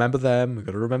 We've got to remember them. We've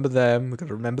got to remember them. We've got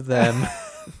to remember them.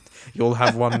 You'll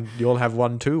have one. You'll have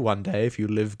one too one day if you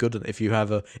live good and if you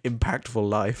have a impactful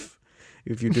life.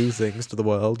 If you do things to the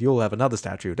world, you'll have another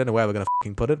statue. Don't know where we're gonna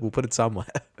fucking put it. We'll put it somewhere.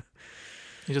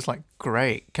 You're just like,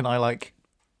 great. Can I like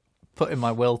put in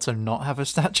my will to not have a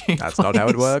statue? That's not how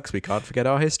it please? works. We can't forget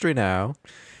our history now.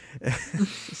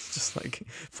 It's just like,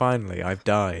 finally, I've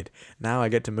died. Now I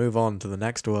get to move on to the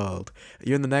next world.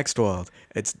 You're in the next world.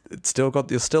 It's still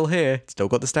got. You're still here. It's still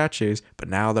got the statues, but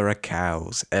now there are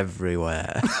cows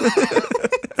everywhere.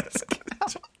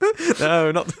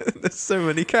 No, not. There's so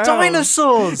many cows.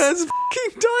 Dinosaurs. There's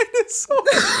fucking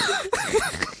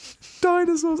dinosaurs.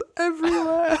 Dinosaurs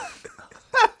everywhere.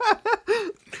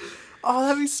 Oh,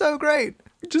 that'd be so great.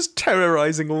 Just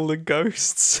terrorizing all the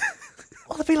ghosts.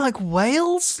 Well, there'd be like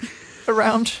whales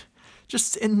around,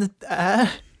 just in the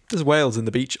air. There's whales in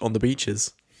the beach on the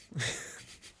beaches.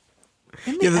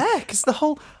 In the air, because the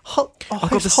whole God,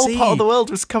 the whole part sea. of the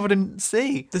world was covered in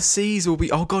sea. The seas will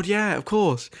be. Oh god, yeah, of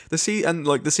course. The sea and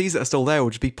like the seas that are still there will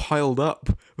just be piled up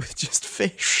with just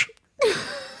fish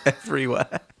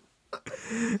everywhere.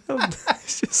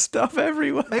 It's just stuff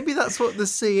everywhere. Maybe that's what the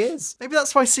sea is. Maybe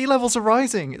that's why sea levels are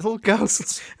rising. It's all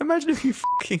ghosts. Imagine if you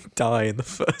fucking die and the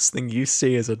first thing you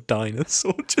see is a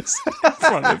dinosaur just in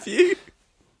front of you.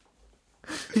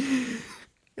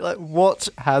 You're like, what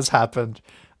has happened?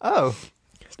 Oh,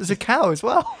 there's a cow as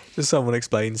well. Just someone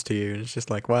explains to you, and it's just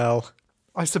like, well,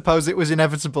 I suppose it was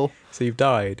inevitable. so you've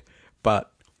died,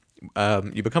 but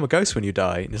you become a ghost when you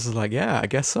die. And this is like, yeah, I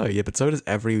guess so. Yeah, but so does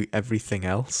everything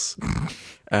else.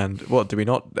 And what, do we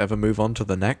not ever move on to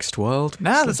the next world?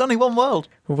 Nah, there's only one world.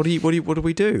 Well, what do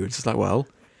we do? It's just like, well,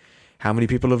 how many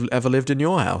people have ever lived in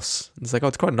your house? And it's like, oh,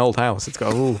 it's quite an old house. It's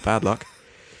got, oh, bad luck.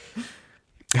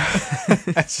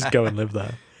 Let's just go and live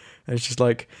there. And it's just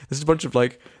like, there's a bunch of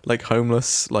like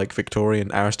homeless, like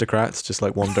Victorian aristocrats just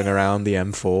like wandering around the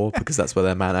M4 because that's where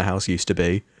their manor house used to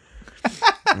be.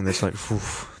 And it's like,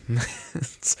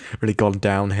 it's really gone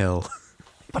downhill.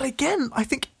 But again, I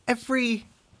think every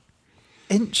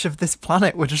inch of this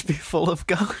planet would just be full of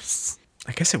ghosts.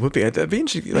 I guess it would be. It'd be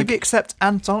interesting. Maybe Like, except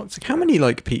Antarctica. how many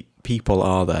like people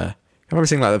are there? I remember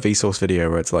seeing like the Vsauce video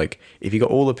where it's like, if you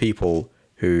got all the people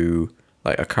who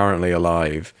like are currently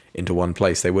alive into one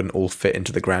place, they wouldn't all fit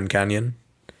into the Grand Canyon.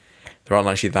 There aren't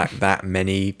actually that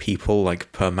many people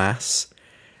like per mass.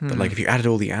 But like if you added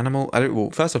all the well,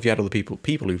 first off, you add all the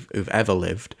people who've ever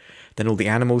lived, then all the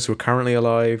animals who are currently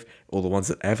alive, all the ones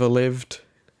that ever lived,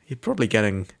 you're probably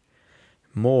getting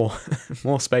more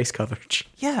space coverage.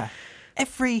 Yeah.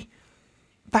 Every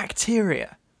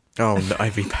bacteria. Oh, no,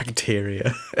 every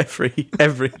bacteria,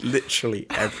 every literally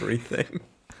everything.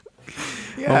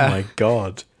 Yeah. Oh my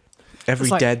god, every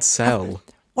It's like- dead cell.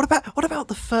 What about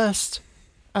the first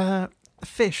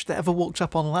fish that ever walked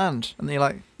up on land? And you're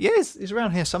like, yeah, he's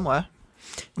around here somewhere.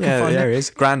 We can Yeah, find there him. he is.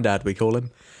 Grandad, we call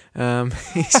him.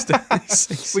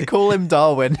 We call him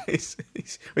Darwin.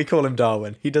 We call him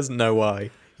Darwin. He doesn't know why.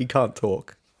 He can't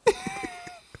talk.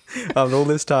 After all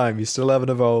this time, you still haven't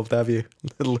evolved, have you?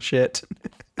 Little shit.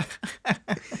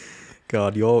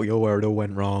 God, you're where it all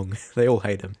went wrong. They all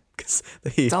hate him.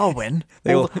 Darwin?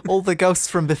 They all the ghosts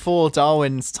from before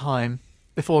Darwin's time,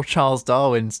 before Charles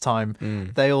Darwin's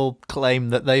time, they all claim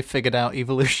that they figured out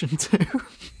evolution too.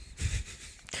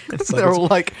 They're all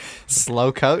like,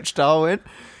 slow coach, Darwin.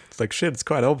 It's like, shit, it's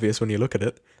quite obvious when you look at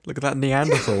it. Look at that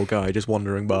Neanderthal guy just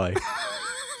wandering by.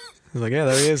 He's like, yeah,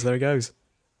 there he is. There he goes.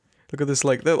 Look at this,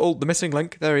 like, the missing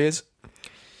link. There he is.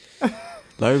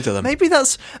 Loads of them. Maybe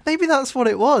that's what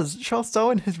it was. Charles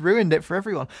Darwin has ruined it for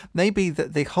everyone. Maybe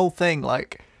that the whole thing,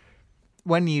 like,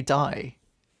 when you die,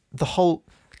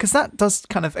 because that does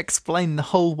kind of explain the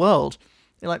whole world.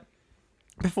 You're like,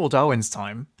 before Darwin's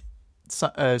time,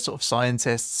 sort of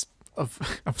scientists of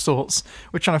sorts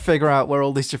were trying to figure out where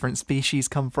all these different species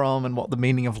come from and what the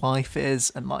meaning of life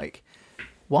is, and like,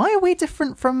 why are we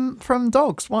different from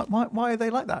dogs? Why are they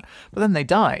like that? But then they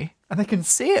die and they can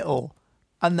see it all.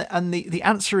 And the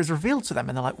answer is revealed to them,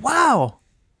 and they're like, wow,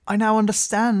 I now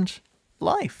understand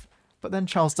life. But then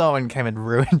Charles Darwin came and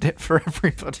ruined it for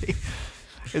everybody.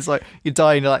 It's like, you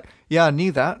die and you're like, yeah, I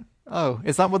knew that. Oh,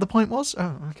 is that what the point was?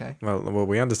 Oh, okay. Well,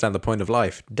 we understand the point of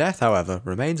life. Death, however,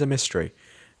 remains a mystery.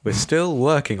 We're still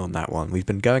working on that one. We've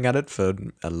been going at it for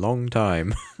a long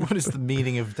time. What is the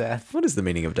meaning of death? What is the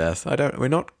meaning of death? We're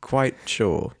not quite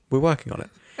sure. We're working on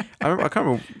it. I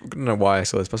don't know why I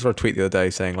saw this, but I saw a tweet the other day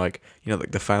saying, like, you know,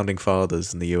 like the founding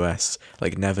fathers in the US,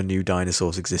 like, never knew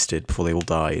dinosaurs existed before they all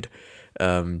died.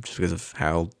 just because of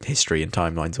how history and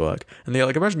timelines work. And they're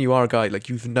like, imagine you are a guy, like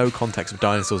you've no context of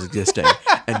dinosaurs existing,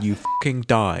 and you fucking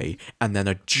die, and then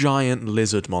a giant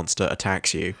lizard monster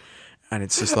attacks you. And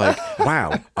it's just like,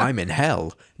 wow, I'm in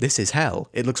hell. This is hell.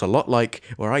 It looks a lot like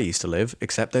where I used to live,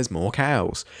 except there's more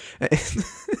cows.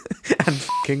 And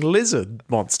fucking lizard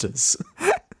monsters.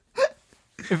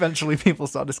 Eventually people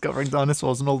start discovering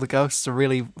dinosaurs and all the ghosts are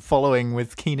really following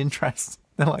with keen interest.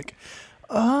 They're like,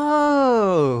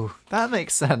 oh, that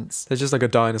makes sense. There's just like a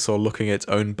dinosaur looking at its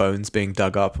own bones being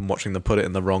dug up and watching them put it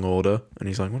in the wrong order. And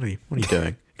he's like, what are you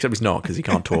doing? Except he's not, because he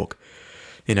can't talk.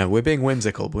 You know, we're being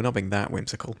whimsical, but we're not being that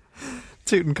whimsical.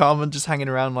 Tutankhamun just hanging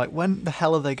around like, when the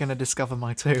hell are they going to discover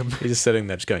my tomb? He's just sitting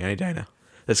there just going, any day now.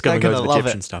 Let's go and go to the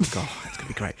Egyptian stuff. God, it's going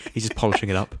to be great. He's just polishing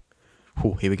it up.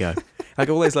 Ooh, here we go. Like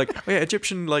all those like, oh yeah,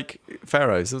 Egyptian like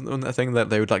pharaohs, wasn't that a thing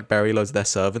that they would like bury loads of their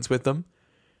servants with them?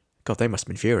 God, they must have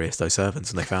been furious, those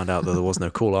servants, when they found out that there was no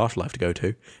cool afterlife to go to.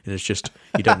 And it's just,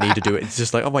 you don't need to do it. It's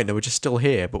just like, oh wait, no, we're just still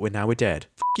here, but we're dead.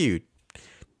 F*** you,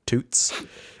 toots.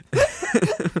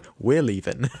 We're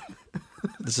leaving.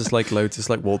 There's just like loads. It's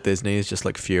like Walt Disney is just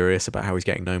like furious about how he's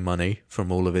getting no money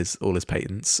from all his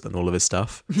patents and all of his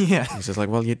stuff. Yeah. And he's just like,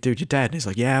 well, dude, you're dead. And he's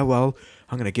like, yeah, well,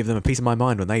 I'm going to give them a piece of my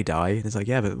mind when they die. And it's like,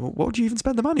 yeah, but what would you even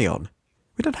spend the money on?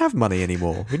 We don't have money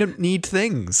anymore. We don't need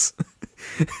things.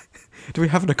 Do we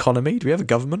have an economy? Do we have a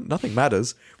government? Nothing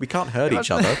matters. We can't hurt each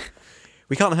other.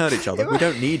 We can't hurt each other. We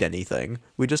don't need anything.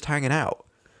 We're just hanging out.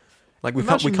 Like we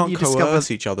can't coerce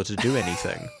each other to do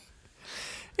anything.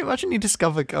 Imagine you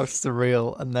discover ghosts are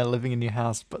real and they're living in your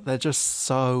house, but they're just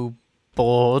so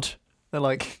bored. They're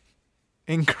like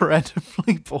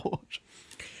incredibly bored.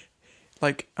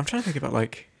 Like, I'm trying to think about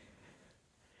like,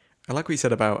 I like what you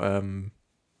said about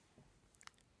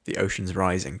the oceans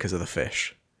rising because of the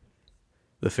fish.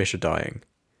 The fish are dying.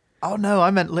 Oh no, I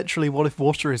meant literally what if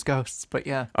water is ghosts, but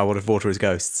yeah. Oh, what if water is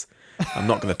ghosts? I'm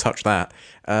not going to touch that.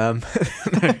 No.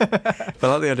 But I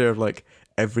like the idea of like,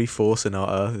 every force in our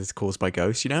Earth is caused by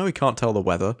ghosts. You know how we can't tell the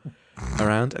weather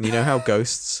around? And you know how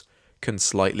ghosts can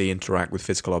slightly interact with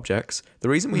physical objects? The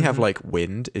reason we have, like,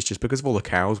 wind is just because of all the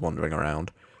cows wandering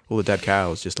around. All the dead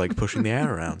cows just, like, pushing the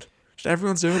air around. Just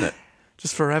everyone's doing it.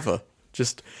 Just forever.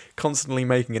 Just constantly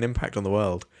making an impact on the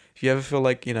world. If you ever feel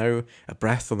like, you know, a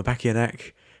breath on the back of your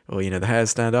neck, or, you know, the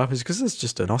hairs stand up, it's because there's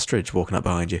just an ostrich walking up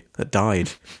behind you that died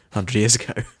 100 years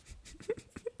ago.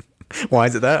 Why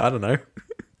is it there? I don't know.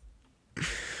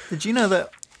 Did you know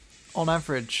that, on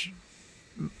average,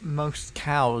 most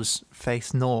cows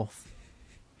face north?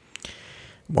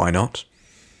 Why not?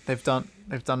 They've done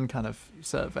kind of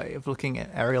survey of looking at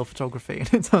aerial photography,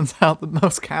 and it turns out that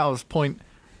most cows point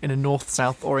in a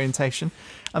north-south orientation.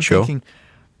 I'm thinking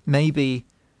maybe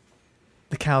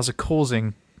the cows are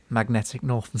causing magnetic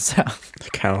north and south. The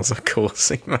cows are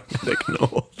causing magnetic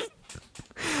north.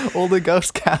 All the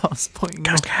ghost cows pointing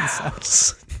ghost north cows. and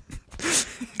south.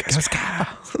 Ghost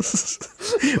cows.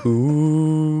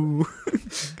 Ooh.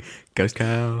 Ghost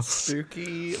cows.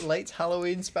 Spooky late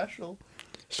Halloween special.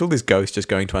 Just all these ghosts just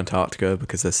going to Antarctica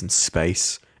because there's some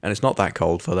space and it's not that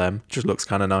cold for them. It just looks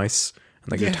kind of nice.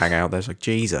 And they just hang out there. It's like,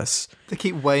 Jesus. They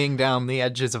keep weighing down the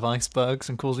edges of icebergs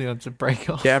and causing them to break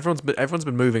off. Yeah, everyone's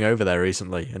been moving over there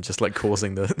recently and just like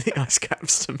causing the ice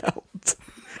caps to melt.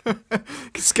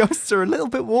 Because ghosts are a little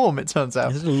bit warm, it turns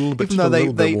out. It's a little bit, even though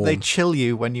warm. they chill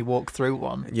you when you walk through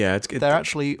one. Yeah, they're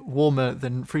actually warmer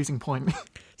than freezing point.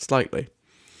 Slightly.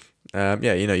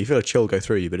 Yeah, you know, you feel a chill go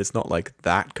through you, but it's not like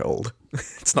that cold.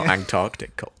 It's not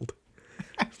Antarctic cold.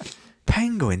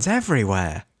 Penguins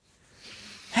everywhere.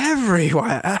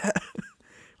 Everywhere.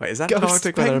 Wait, is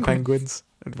Antarctic where there are penguins?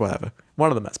 Whatever. One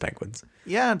of them has penguins.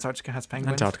 Yeah, Antarctica has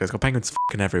penguins. Antarctica's got penguins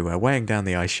fucking everywhere, weighing down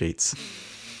the ice sheets.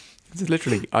 It's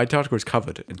literally, Antarctica is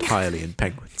covered entirely in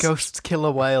penguins. Ghost killer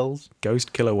whales.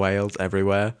 Ghost killer whales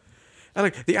everywhere. And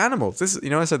like the animals, this is, you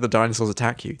know, I said the dinosaurs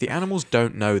attack you. The animals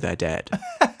don't know they're dead.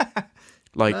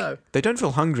 Like, No. They don't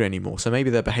feel hungry anymore, so maybe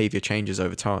their behavior changes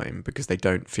over time because they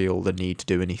don't feel the need to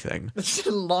do anything. They're just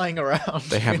lying around.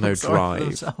 They have no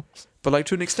drive. But like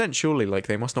to an extent, surely, like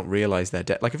they must not realize they're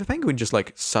dead. Like if a penguin just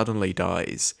like suddenly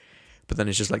dies, but then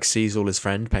it's just like sees all his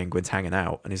friend penguins hanging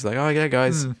out, and he's like, "Oh yeah,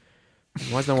 guys,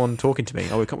 why is no one talking to me?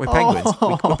 Oh, we're penguins.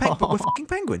 But we're fucking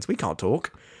penguins. We can't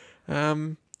talk.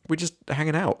 We're just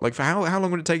hanging out. Like for how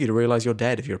long would it take you to realize you're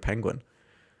dead if you're a penguin?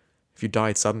 If you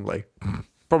died suddenly."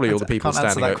 Probably all the people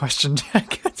standing. Can't answer that question,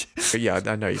 Jack. Yeah,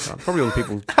 I know you can't. Probably all the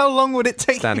people. How long would it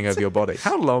take? Standing over your body.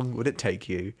 How long would it take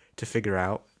you to figure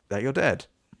out that you're dead?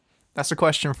 That's a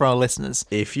question for our listeners.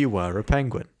 If you were a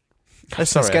penguin.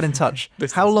 Listeners, get in touch.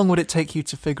 Listeners. How long would it take you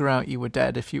to figure out you were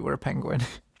dead if you were a penguin?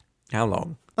 How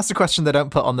long? That's a question they don't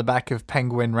put on the back of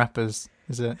penguin wrappers.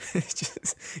 is it?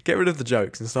 Just get rid of the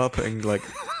jokes and start putting like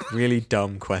really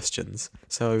dumb questions.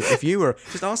 So if you were,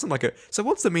 just ask them like so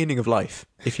what's the meaning of life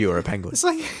if you were a penguin?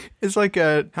 It's like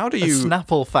a How do a you-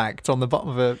 Snapple fact on the bottom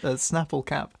of a Snapple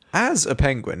cap. As a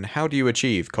penguin, how do you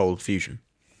achieve cold fusion?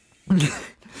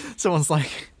 Someone's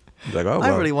like, Like, oh, well.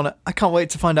 I really want to. I can't wait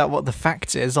to find out what the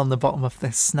fact is on the bottom of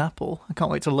this Snapple. I can't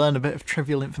wait to learn a bit of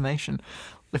trivial information.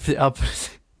 Lift it up.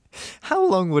 How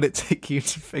long would it take you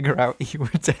to figure out you were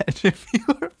dead if you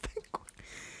were a penguin?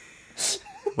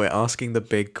 We're asking the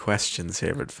big questions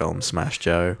here at Film Smash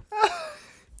Joe.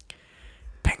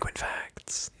 Penguin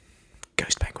facts.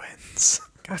 Ghost penguins.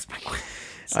 Ghost penguin.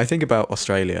 I think about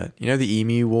Australia. You know the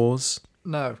Emu Wars?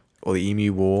 No. Or the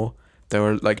Emu War? There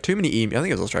were like too many I think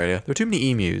it was Australia. There were too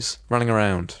many emus running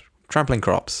around, trampling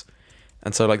crops.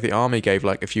 And so like the army gave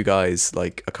like a few guys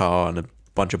like a car and a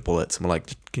bunch of bullets and were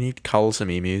like, can you cull some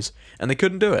emus? And they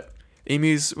couldn't do it.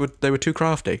 They were too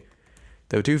crafty.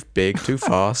 They were too big, too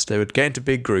fast. They would get into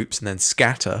big groups and then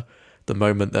scatter the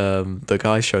moment the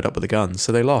guys showed up with the guns.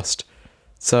 So they lost.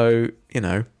 So, you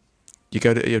know, you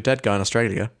go to your dead guy in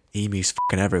Australia, emus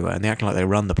fucking everywhere, and they act like they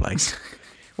run the place.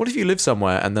 What if you live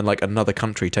somewhere and then like another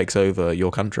country takes over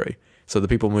your country? So the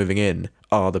people moving in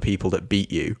are the people that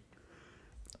beat you.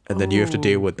 And then you have to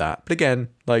deal with that. But again,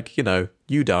 like, you know,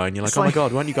 you die and you're like, It's oh my like-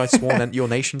 God, weren't you guys your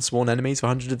nation sworn enemies for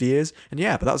hundreds of years? And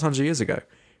yeah, but that was hundreds of years ago.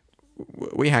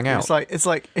 We hang out. It's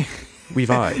like We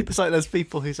vibe. It's like those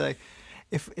people who say,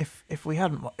 if it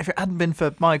hadn't been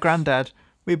for my granddad,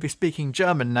 we'd be speaking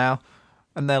German now.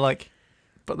 And they're like,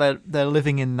 but they're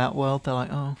living in that world. They're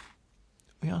like, oh,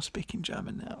 we are speaking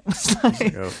German now. It's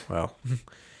like, Oh, well.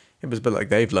 It was a bit like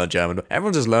they've learned German.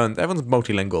 Everyone's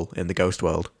multilingual in the ghost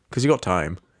world because you got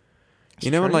time. You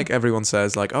know when true. like everyone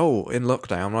says like, oh, in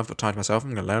lockdown I've got time to myself,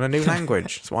 I'm going to learn a new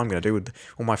language. That's what I'm going to do with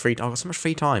all my free time. I've got so much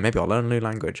free time, maybe I'll learn a new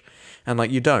language. And like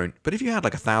you don't. But if you had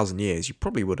like 1,000 years, you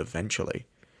probably would eventually.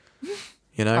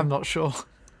 You know? I'm not sure.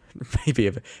 Maybe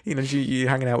if, you know, you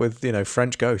hanging out with, you know,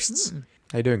 French ghosts.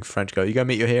 How you doing, French ghost? You go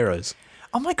meet your heroes.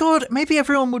 Oh my God, maybe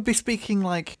everyone would be speaking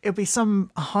like, it'd be some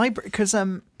hybrid, because,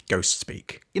 Ghost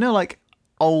speak. you know, like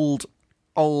old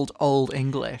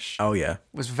English Oh yeah.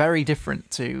 was very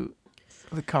different to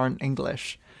the current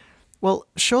English. Well,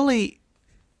 surely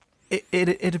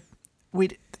the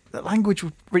language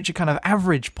would reach a kind of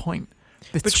average point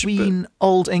between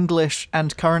Old English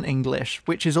and current English,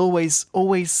 which is always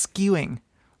skewing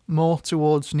more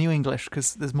towards New English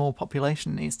because there's more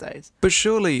population these days. But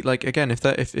surely, like again,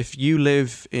 if you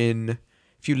live in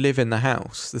the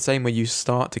house, the same way you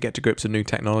start to get to grips with new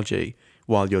technology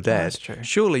while you're dead, that's true.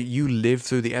 surely you live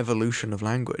through the evolution of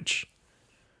language.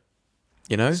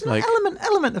 You know, There's like an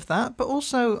element of that, but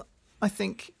also I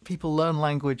think people learn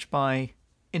language by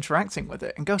interacting with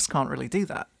it, and ghosts can't really do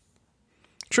that.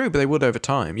 true, but they would over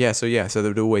time. So they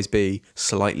would always be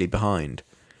slightly behind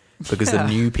because the Yeah.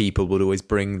 new people would always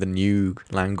bring the new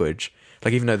language.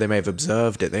 Like even though they may have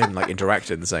observed it, they hadn't like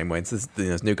interacted in the same way. And so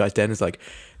this new guy's dead. And it's like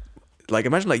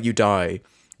imagine like you die,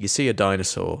 you see a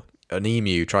dinosaur, an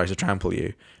emu tries to trample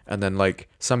you, and then like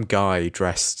some guy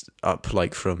dressed up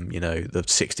like from, you know, the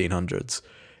 1600s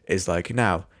is like,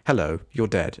 now, hello, you're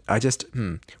dead.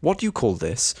 What do you call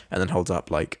this? And then holds up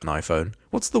like an iPhone.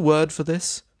 What's the word for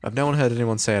this? I've never heard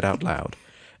anyone say it out loud.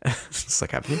 It's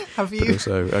like happening. Have But you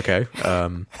also, okay.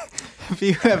 have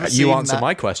you ever seen You answer that?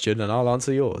 my question and I'll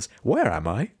answer yours. Where am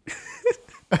I?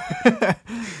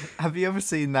 Have you ever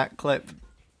seen that clip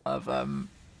of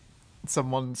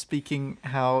someone speaking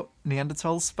how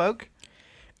Neanderthals spoke?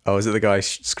 Oh, is it the guy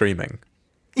screaming?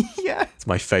 Yeah. It's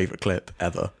my favourite clip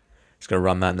ever. Just gonna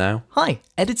run that now. Hi,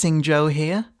 Editing Joe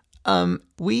here.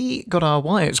 We got our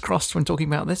wires crossed when talking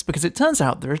about this because it turns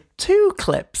out there are two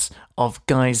clips of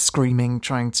guys screaming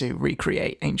trying to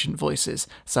recreate ancient voices.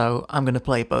 So I'm going to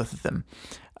play both of them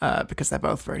because they're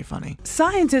both very funny.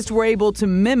 Scientists were able to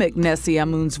mimic Nessie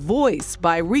Amun's voice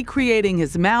by recreating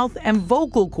his mouth and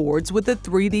vocal cords with a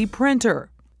 3D printer.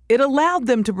 It allowed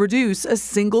them to produce a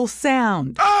single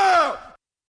sound.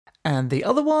 And the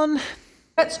other one,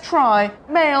 Let's try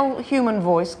male human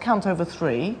voice, count over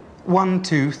 3. 1,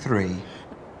 2, 3.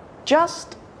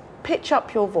 Just pitch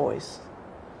up your voice.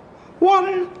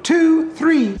 1, 2,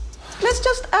 3. Let's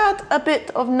just add a bit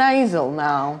of nasal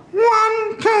now.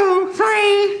 1, 2,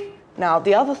 3. Now,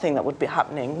 the other thing that would be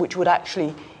happening, which would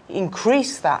actually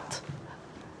increase that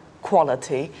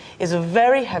quality, is a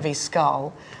very heavy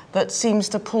skull that seems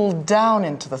to pull down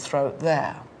into the throat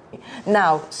there.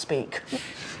 Now, speak.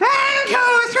 1, 2,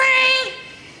 3.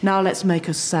 Now let's make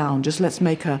a sound. Just let's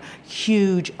make a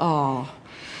huge R.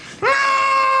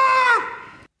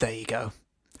 there you go.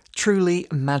 Truly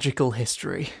magical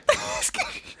history.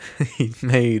 he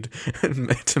made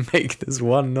to make this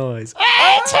one noise.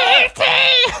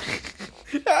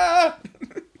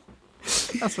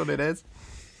 That's what it is.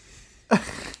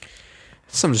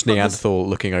 Some just Neanderthal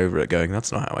looking over it going,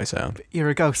 that's not how I sound. You're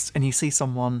a ghost and you see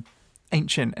someone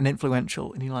ancient and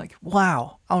influential and you're like,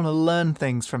 wow, I want to learn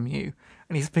things from you.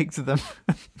 And you speak to them.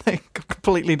 They're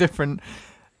completely different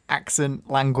accent,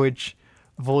 language,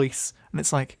 voice. And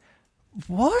it's like,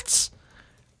 what?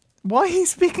 Why are you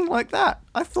speaking like that?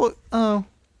 I thought, oh,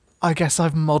 I guess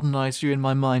I've modernized you in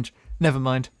my mind. Never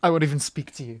mind. I won't even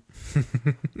speak to you.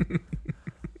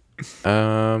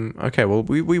 Okay, well,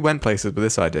 we went places with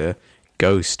this idea.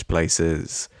 Ghost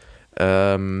places. What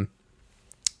are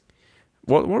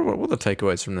the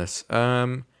takeaways from this?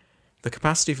 The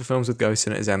capacity for films with ghosts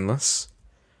in it is endless.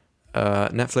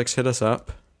 Netflix, hit us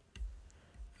up.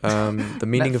 The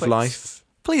meaning of Netflix, life.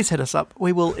 Please hit us up.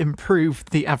 We will improve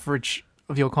the average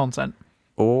of your content.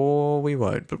 Or we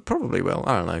won't, but probably will.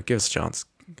 I don't know. Give us a chance.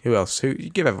 Who else?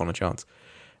 Give everyone a chance.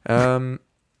 Gonna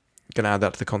add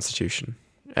that to the Constitution.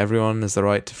 Everyone has the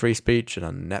right to free speech and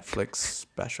a Netflix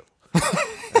special.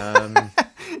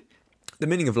 The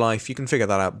meaning of life, you can figure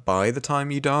that out by the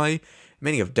time you die.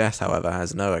 Meaning of death, however,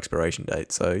 has no expiration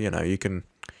date, so you can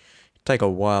take a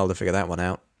while to figure that one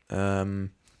out.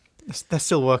 They're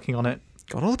still working on it.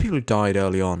 God, all the people who died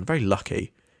early on, very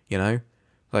lucky,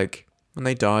 like when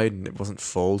they died and it wasn't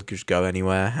full, you could just go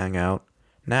anywhere, hang out.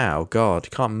 Now, God,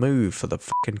 you can't move for the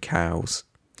fucking cows.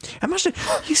 Imagine,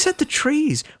 you said the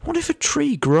trees. What if a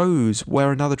tree grows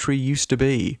where another tree used to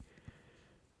be?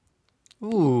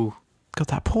 Ooh, God,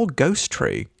 that poor ghost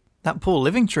tree. that poor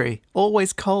living tree.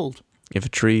 Always cold. If a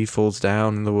tree falls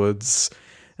down in the woods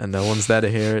and no one's there to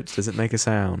hear it, does it make a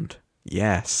sound?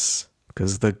 Yes,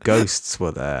 because the ghosts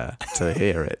were there to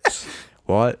hear it.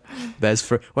 What?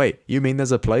 Wait, you mean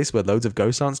there's a place where loads of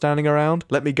ghosts aren't standing around?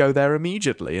 Let me go there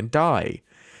immediately and die.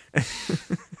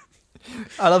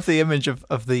 I love the image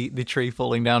of the tree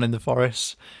falling down in the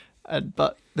forest,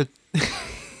 but the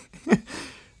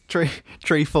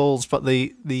tree falls, but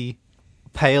the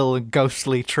pale and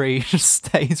ghostly tree just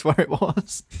stays where it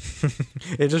was.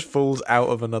 It just falls out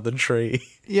of another tree.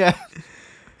 Yeah.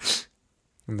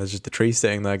 And there's just the tree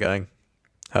sitting there going,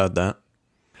 heard that.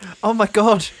 Oh my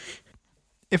god.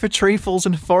 If a tree falls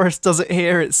in a forest, does it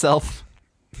hear itself?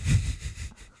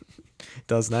 It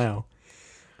does now.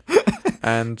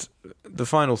 And the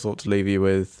final thought to leave you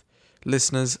with,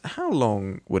 listeners, how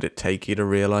long would it take you to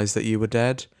realise that you were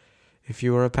dead if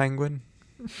you were a penguin?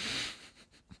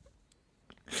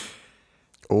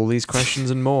 All these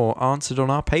questions and more answered on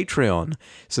our Patreon.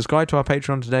 Subscribe to our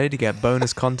Patreon today to get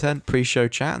bonus content, pre-show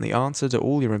chat, and the answer to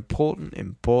all your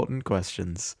important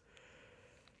questions.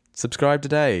 Subscribe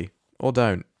today, or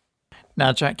don't.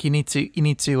 Now, Jack, you need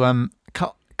to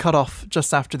cut off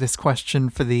just after this question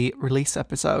for the release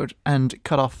episode, and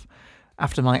cut off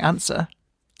after my answer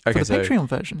for the Patreon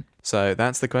version. So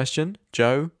that's the question.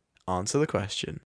 Joe, answer the question.